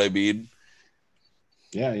 You know what I mean?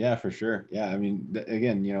 Yeah, for sure. Yeah, I mean,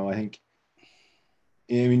 again, to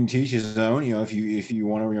each his own. If you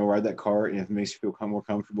want to ride that cart and if it makes you feel more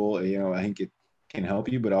comfortable, I think it can help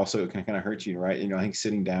you, but also it can kind of hurt you, right? I think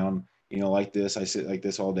sitting down, like this, I sit like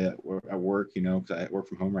this all day at work, because I work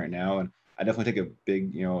from home right now, and I definitely take a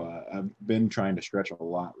big, I've been trying to stretch a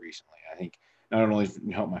lot recently. I think not only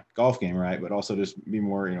help my golf game, right, but also just be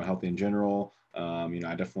more, healthy in general. I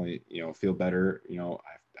definitely, feel better.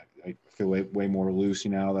 I feel way more loose,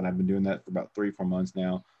 that I've been doing that for about 3-4 months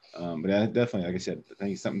now. But I definitely, like I said, I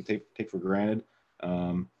think it's something to take for granted.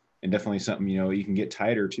 And definitely something, you can get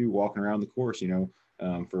tighter too, walking around the course, for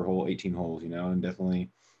a whole 18 holes, and definitely,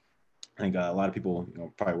 I think a lot of people,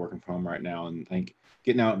 probably working from home right now, and I think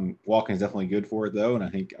getting out and walking is definitely good for it though. And I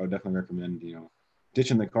think I would definitely recommend,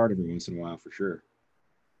 ditching the cart every once in a while for sure.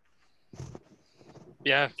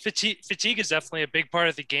 Yeah, fatigue is definitely a big part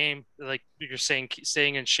of the game. Like you're saying,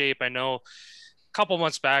 staying in shape. I know a couple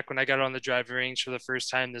months back when I got on the driving range for the first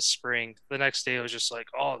time this spring, the next day it was just like,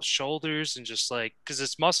 oh, shoulders and just like, because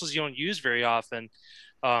it's muscles you don't use very often,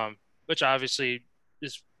 which obviously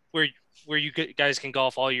is where you guys can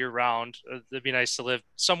golf all year round. It'd be nice to live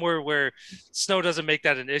somewhere where snow doesn't make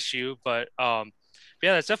that an issue. But yeah,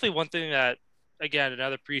 that's definitely one thing that, again,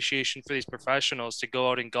 another appreciation for these professionals to go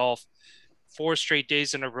out and golf 4 straight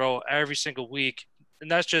days in a row every single week.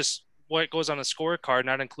 And that's just what goes on a scorecard,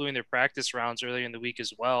 not including their practice rounds earlier in the week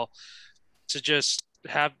as well. To just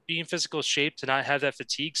be in physical shape, to not have that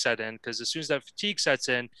fatigue set in. Because as soon as that fatigue sets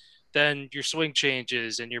in, then your swing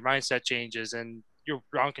changes and your mindset changes and your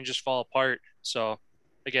round can just fall apart. So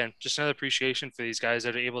again, just another appreciation for these guys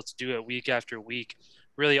that are able to do it week after week,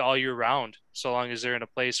 really all year round, so long as they're in a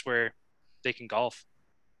place where they can golf.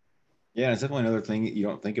 Yeah, it's definitely another thing that you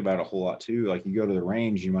don't think about a whole lot too. Like you go to the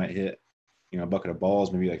range, you might hit, a bucket of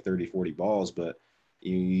balls, maybe like 30, 40 balls, but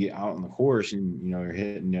you get out on the course and, you're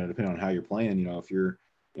hitting, depending on how you're playing, if you're,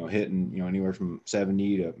 hitting, anywhere from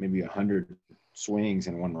 70 to maybe 100 swings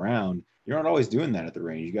in one round, you're not always doing that at the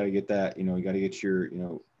range. You got to get that, you got to get your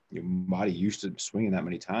body used to swinging that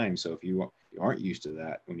many times. So if you aren't used to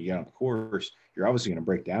that, when you get on the course, you're obviously going to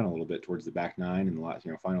break down a little bit towards the back nine and the last,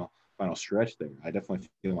 final stretch there. I definitely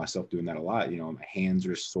feel myself doing that a lot. My hands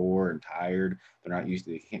are sore and tired. They're not used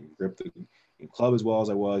to, they can't grip the club as well as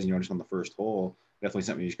I was, just on the first hole. Definitely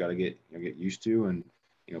something you just got to get used to and,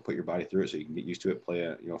 put your body through it so you can get used to it, play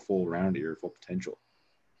a, full round at your full potential.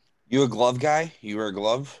 You a glove guy? You wear a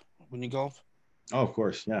glove when you golf? Oh, of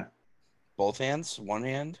course. Yeah. Both hands? One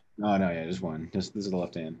hand? No, yeah, just one. This is the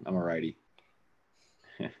left hand. I'm a righty.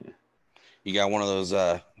 You got one of those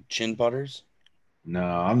chin putters? No,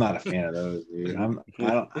 I'm not a fan of those, dude.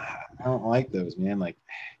 I don't like those, man. Like,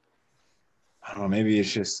 I don't know. Maybe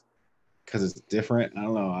it's just because it's different. I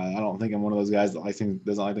don't know. I don't think I'm one of those guys that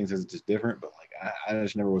doesn't like things because it's just different. But like, I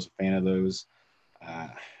just never was a fan of those.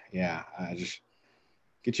 Yeah, I just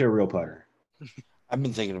get you a real putter. I've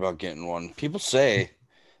been thinking about getting one. People say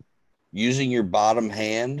using your bottom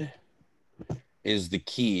hand is the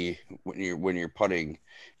key when you're putting,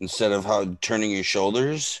 instead of how turning your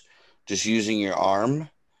shoulders. Just using your arm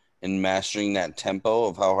and mastering that tempo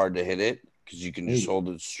of how hard to hit it, because you can just hold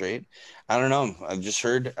it straight. I don't know.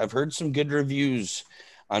 I've heard some good reviews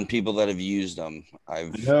on people that have used them. I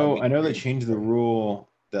know they changed the rule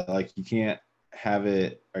that like you can't have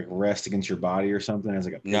it like rest against your body or something as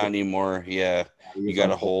like a pivot. Not anymore. Yeah, you got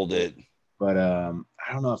to hold it. But I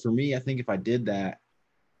don't know. For me, I think if I did that,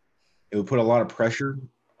 it would put a lot of pressure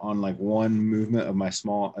on like one movement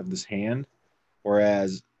of this hand.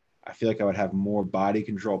 Whereas I feel like I would have more body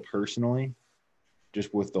control personally,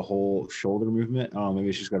 just with the whole shoulder movement. Maybe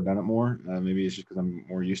it's just because I've done it more. Maybe it's just because I'm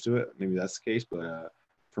more used to it. Maybe that's the case. But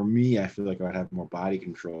for me, I feel like I would have more body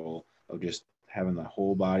control of just having the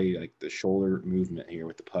whole body, like the shoulder movement here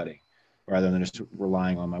with the putting, rather than just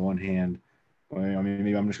relying on my one hand. I mean,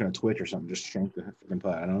 maybe I'm just going to twitch or something, just shank the freaking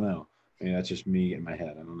putt. I don't know. I mean, that's just me in my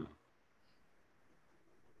head. I don't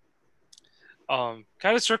know.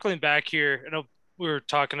 Kind of circling back here, I know we were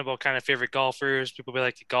talking about kind of favorite golfers, people we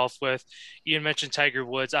like to golf with. Ian mentioned Tiger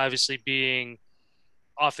Woods obviously being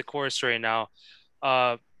off the course right now.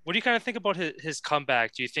 What do you kind of think about his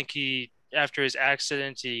comeback? Do you think he, after his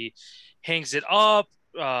accident, he hangs it up?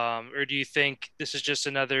 Or do you think this is just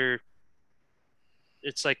another,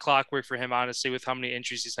 it's like clockwork for him, honestly, with how many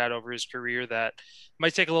injuries he's had over his career that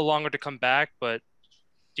might take a little longer to come back, but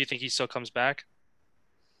do you think he still comes back?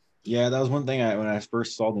 Yeah, that was one thing when I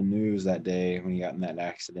first saw the news that day when he got in that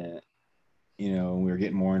accident. We were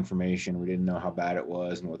getting more information. We didn't know how bad it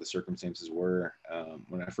was and what the circumstances were.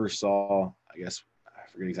 When I first saw, I guess I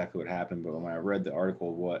forget exactly what happened, but when I read the article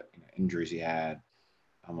of what injuries he had,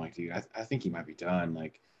 I'm like, dude, I think he might be done.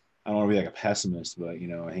 Like, I don't want to be like a pessimist, but I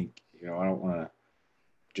think I don't want to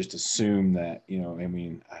just assume that I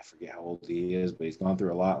mean, I forget how old he is, but he's gone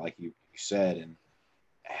through a lot, like you said, and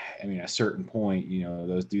I mean, at a certain point,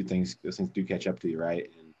 those things do catch up to you, right?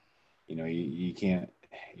 And you can't,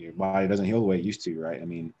 your body doesn't heal the way it used to, right? I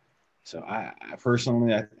mean, so I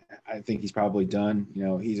personally, I think he's probably done.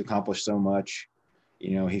 He's accomplished so much.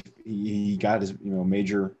 He got his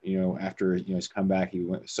major. After his comeback, he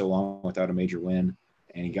went so long without a major win,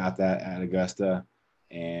 and he got that at Augusta,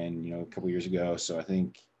 and a couple years ago. So I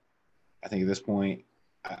think at this point,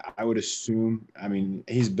 I would assume. I mean,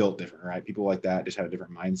 he's built different, right? People like that just have a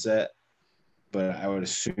different mindset, but I would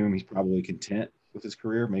assume he's probably content with his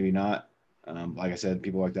career. Maybe not. Like I said,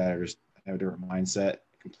 people like that are just have a different mindset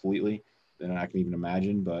completely than I can even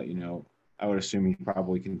imagine. But I would assume he's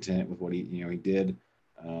probably content with what he did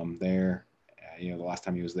there. The last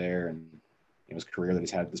time he was there, and his career that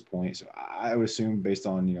he's had at this point. So I would assume, based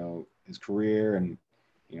on his career and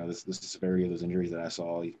the severity of those injuries that I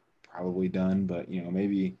saw, he's probably done. But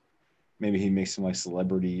maybe he makes some like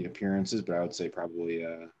celebrity appearances. But I would say probably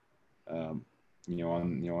on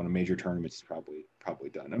a major tournament, it's probably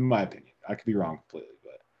done. In my opinion, I could be wrong completely,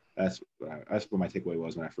 but that's what my takeaway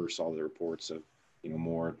was when I first saw the reports of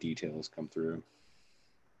more details come through.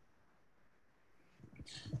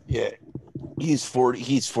 Yeah, he's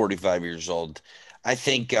 45 years old. I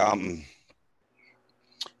think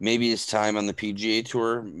maybe his time on the PGA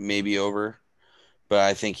Tour may be over, but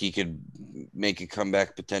I think he could make a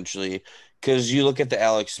comeback potentially, because you look at the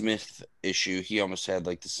Alex Smith issue, he almost had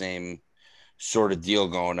like the same sort of deal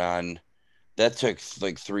going on. That took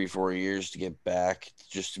like 3-4 years to get back,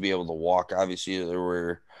 just to be able to walk. Obviously, there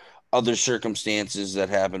were other circumstances that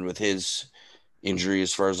happened with his injury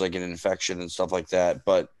as far as like an infection and stuff like that.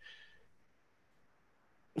 But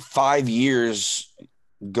 5 years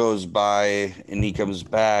goes by and he comes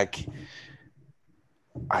back.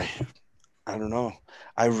 I don't know.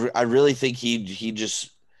 I really think he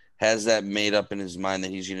just has that made up in his mind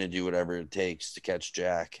that he's going to do whatever it takes to catch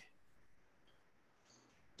Jack.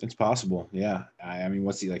 It's possible. Yeah. I mean,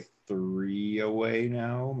 what's he, like 3 away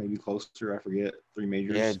now? Maybe closer. I forget. 3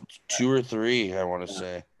 majors. Yeah, 2 or 3, I want to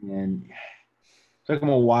say. And it took him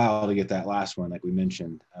a while to get that last one, like we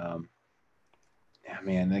mentioned. Yeah,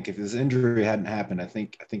 man, like if this injury hadn't happened, I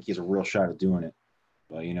think he has a real shot at doing it.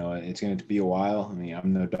 But it's going to be a while. I mean,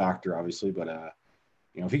 I'm no doctor, obviously, but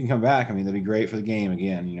if he can come back, I mean, that'd be great for the game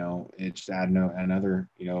again. It's add another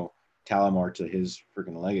Talamar to his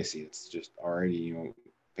freaking legacy. It's just already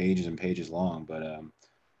pages and pages long. But I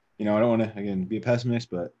don't want to again be a pessimist,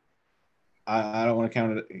 but I don't want to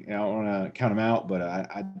count it. I don't want to count him out, but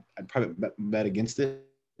I'd probably bet against it.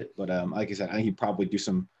 But like I said, I think he'd probably do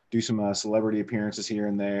some celebrity appearances here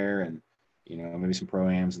and there, and maybe some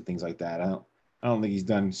pro-ams and things like that. I don't think he's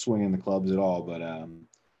done swinging the clubs at all, but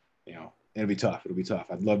it'll be tough. It'll be tough.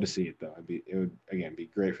 I'd love to see it though. It would again be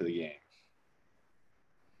great for the game.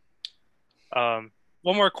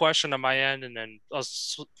 One more question on my end, and then I'll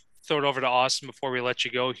throw it over to Austin before we let you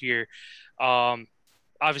go here.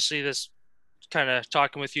 Obviously, this kind of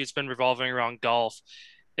talking with you, it's been revolving around golf.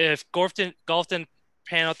 If golf didn't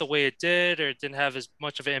pan out the way it did, or it didn't have as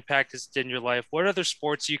much of an impact as it did in your life, what other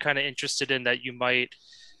sports are you kind of interested in that you might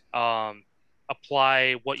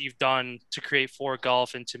apply what you've done to create for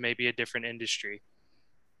golf into maybe a different industry?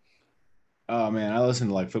 Oh man, I listen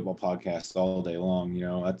to like football podcasts all day long.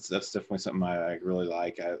 That's definitely something I really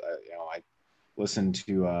like. listen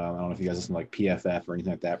to I don't know if you guys listen to like PFF or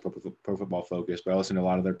anything like that, Pro Football Focus, but I listen to a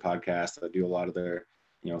lot of their podcasts. I do a lot of their,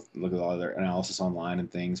 look at a lot of their analysis online and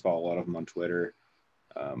things. Follow a lot of them on Twitter.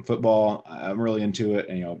 Football, I'm really into it,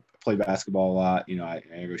 and I play basketball a lot. I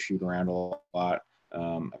go shoot around a lot.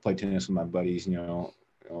 I play tennis with my buddies.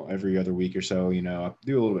 Every other week or so. I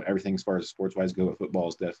do a little bit of everything as far as sports wise go. But football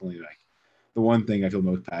is definitely like the one thing I feel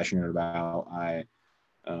most passionate about. I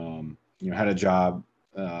had a job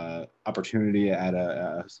opportunity at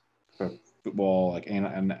a football like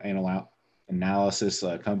analysis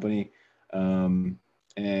company, and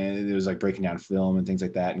it was like breaking down film and things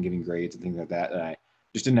like that and giving grades and things like that I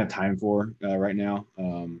just didn't have time for right now.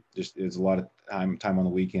 Just it's a lot of time on the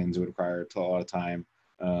weekends. It would require a lot of time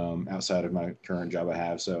outside of my current job I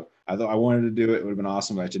have. So I thought I wanted to do it. It would have been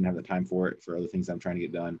awesome, but I didn't have the time for it for other things I'm trying to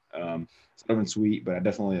get done. So it would have been sweet, but I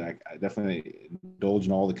definitely indulge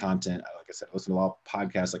in all the content. Like I said, I listen to a lot of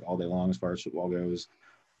podcasts like all day long as far as football goes.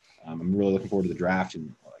 I'm really looking forward to the draft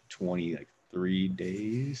in like 23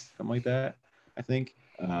 days, something like that, I think.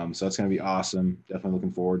 So it's going to be awesome. Definitely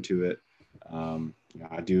looking forward to it.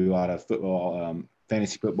 I do a lot of football,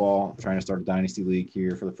 fantasy football. I'm trying to start a dynasty league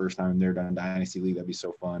here for the first time. They're done a dynasty league. That'd be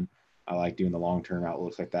so fun. I like doing the long-term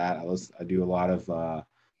outlooks like that. I do a lot of,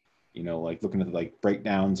 like looking at like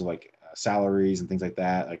breakdowns of like salaries and things like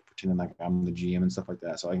that, like pretending like I'm the GM and stuff like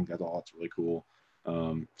that. So I think that's really cool.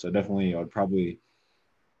 So definitely I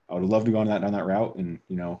would love to go down that route, and,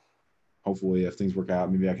 hopefully if things work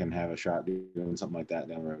out, maybe I can have a shot doing something like that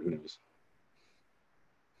down the road. Who knows?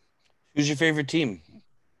 Who's your favorite team?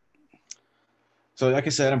 So like I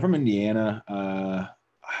said, I'm from Indiana.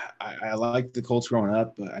 I liked the Colts growing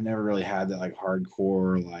up, but I never really had that like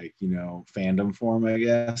hardcore, like, fandom for them, I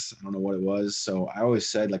guess. I don't know what it was. So I always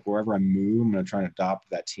said, like, wherever I move, I'm going to try and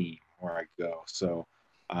adopt that team where I go. So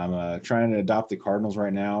I'm trying to adopt the Cardinals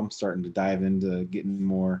right now. I'm starting to dive into getting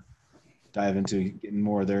more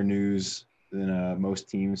of their news than most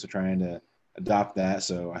teams. So trying to adopt that.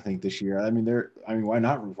 So I think this year, why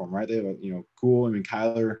not root for them, right? They have cool.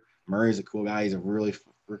 Kyler Murray's a cool guy. He's a really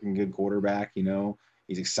freaking good quarterback.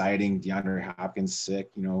 He's exciting. DeAndre Hopkins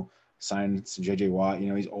sick. Signed JJ Watt.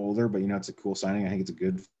 He's older, but it's a cool signing. I think it's a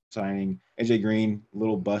good signing. AJ Green, a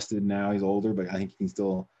little busted now. He's older, but I think he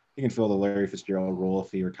can fill the Larry Fitzgerald role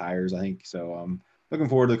if he retires, I think. So looking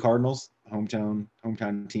forward to the Cardinals,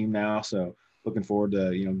 hometown team now. So looking forward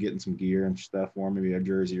to getting some gear and stuff for him, maybe a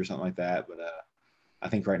jersey or something like that. But I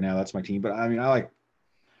think right now that's my team. But I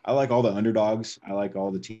like all the underdogs. I like all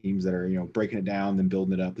the teams that are breaking it down, then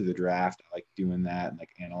building it up through the draft. I like doing that and like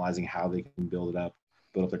analyzing how they can build up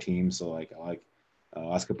their team. So like I like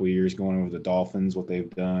last couple of years going over the Dolphins, what they've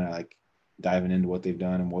done. I like diving into what they've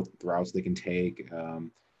done and what routes they can take.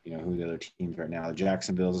 Who the other teams right now.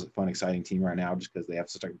 Jacksonville's a fun, exciting team right now just because they have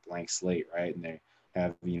such a blank slate, right? And they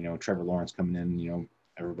have, Trevor Lawrence coming in,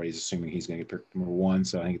 everybody's assuming he's going to get picked number one.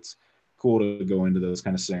 So I think it's cool to go into those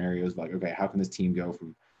kind of scenarios like, okay, how can this team go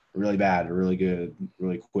from really bad to really good,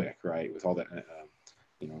 really quick, right? With all that,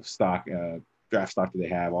 stock, draft stock that they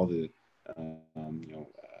have, all the,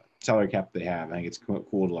 salary cap that they have. I think it's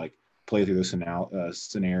cool to like play through those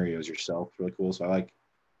scenarios yourself. It's really cool. So I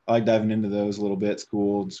like diving into those a little bit. It's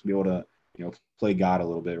cool just to be able to, play God a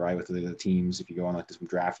little bit, right, with the teams. If you go on like some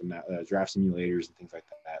draft simulators and things like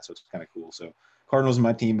that, so it's kind of cool. So Cardinals are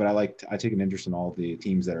my team, but I take an interest in all the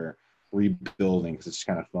teams that are rebuilding because it's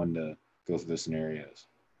kind of fun to go through those scenarios.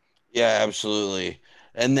 Yeah, absolutely.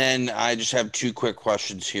 And then I just have two quick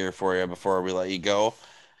questions here for you before we let you go.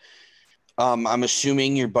 I'm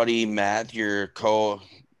assuming your buddy Matt, your co-owner,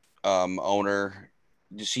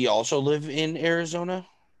 does he also live in Arizona?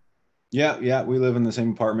 Yeah, we live in the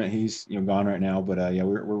same apartment. He's gone right now, but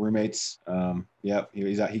we're roommates. He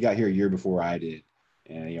got here a year before I did,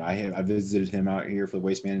 and I visited him out here for the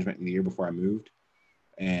waste management the year before I moved,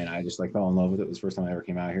 and I just like fell in love with it. It was the first time I ever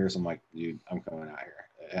came out here, so I'm like, dude, I'm coming out here.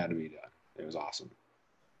 It had to be done. It was awesome.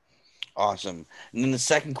 Awesome. And then the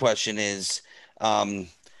second question is,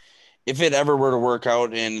 if it ever were to work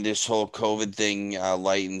out and this whole COVID thing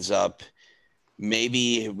lightens up,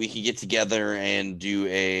 maybe we could get together and do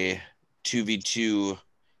a 2v2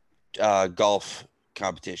 golf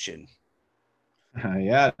competition.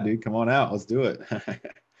 Yeah, dude, come on out. Let's do it.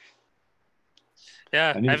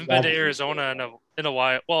 Yeah, I haven't been to Arizona in a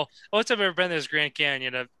while. Well, the only time I've ever been there is Grand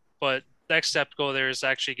Canyon, but next step to go there is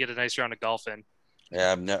actually get a nice round of golf in.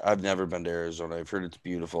 Yeah, I've never been to Arizona. I've heard it's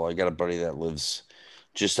beautiful. I got a buddy that lives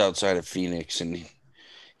just outside of Phoenix, and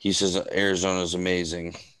he says Arizona is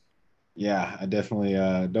amazing. Yeah, I definitely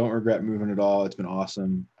don't regret moving at all. It's been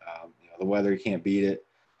awesome. The weather, you can't beat it.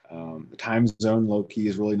 The time zone low key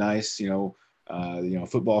is really nice.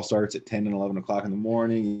 Football starts at 10 and 11 o'clock in the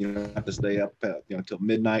morning. You don't have to stay up, till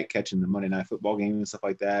midnight catching the Monday night football game and stuff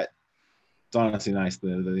like that. It's honestly nice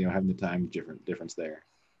having the time difference there.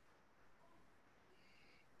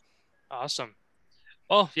 Awesome.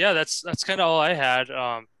 Well, yeah, that's kind of all I had.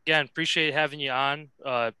 Again, appreciate having you on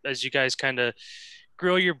as you guys kind of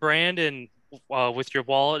grow your brand and with your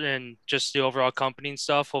wallet and just the overall company and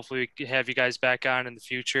stuff. Hopefully we can have you guys back on in the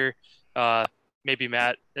future. Maybe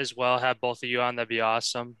Matt as well, have both of you on. That'd be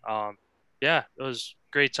awesome. Yeah, it was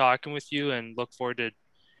great talking with you and look forward to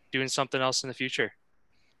doing something else in the future.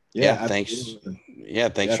 Yeah, thanks. Yeah,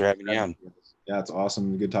 thanks for having me on. Yeah, it's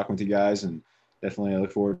awesome. Good talking with you guys, and definitely I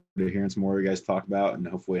look forward to hearing some more of you guys talk about, and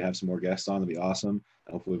hopefully have some more guests on. That'd be awesome.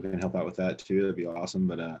 Hopefully we can help out with that too. That'd be awesome.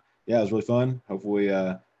 But yeah, it was really fun. Hopefully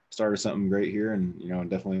started something great here, and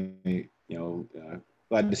definitely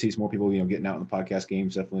glad to see some more people getting out in the podcast game.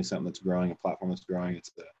 It's definitely something that's growing, a platform that's growing.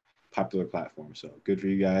 It's a popular platform, so good for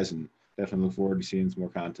you guys, and definitely look forward to seeing some more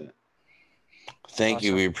content. Thank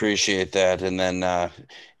you. We appreciate that. And then if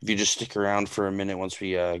you just stick around for a minute once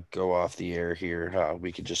we go off the air here,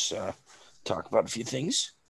 we could just talk about a few things.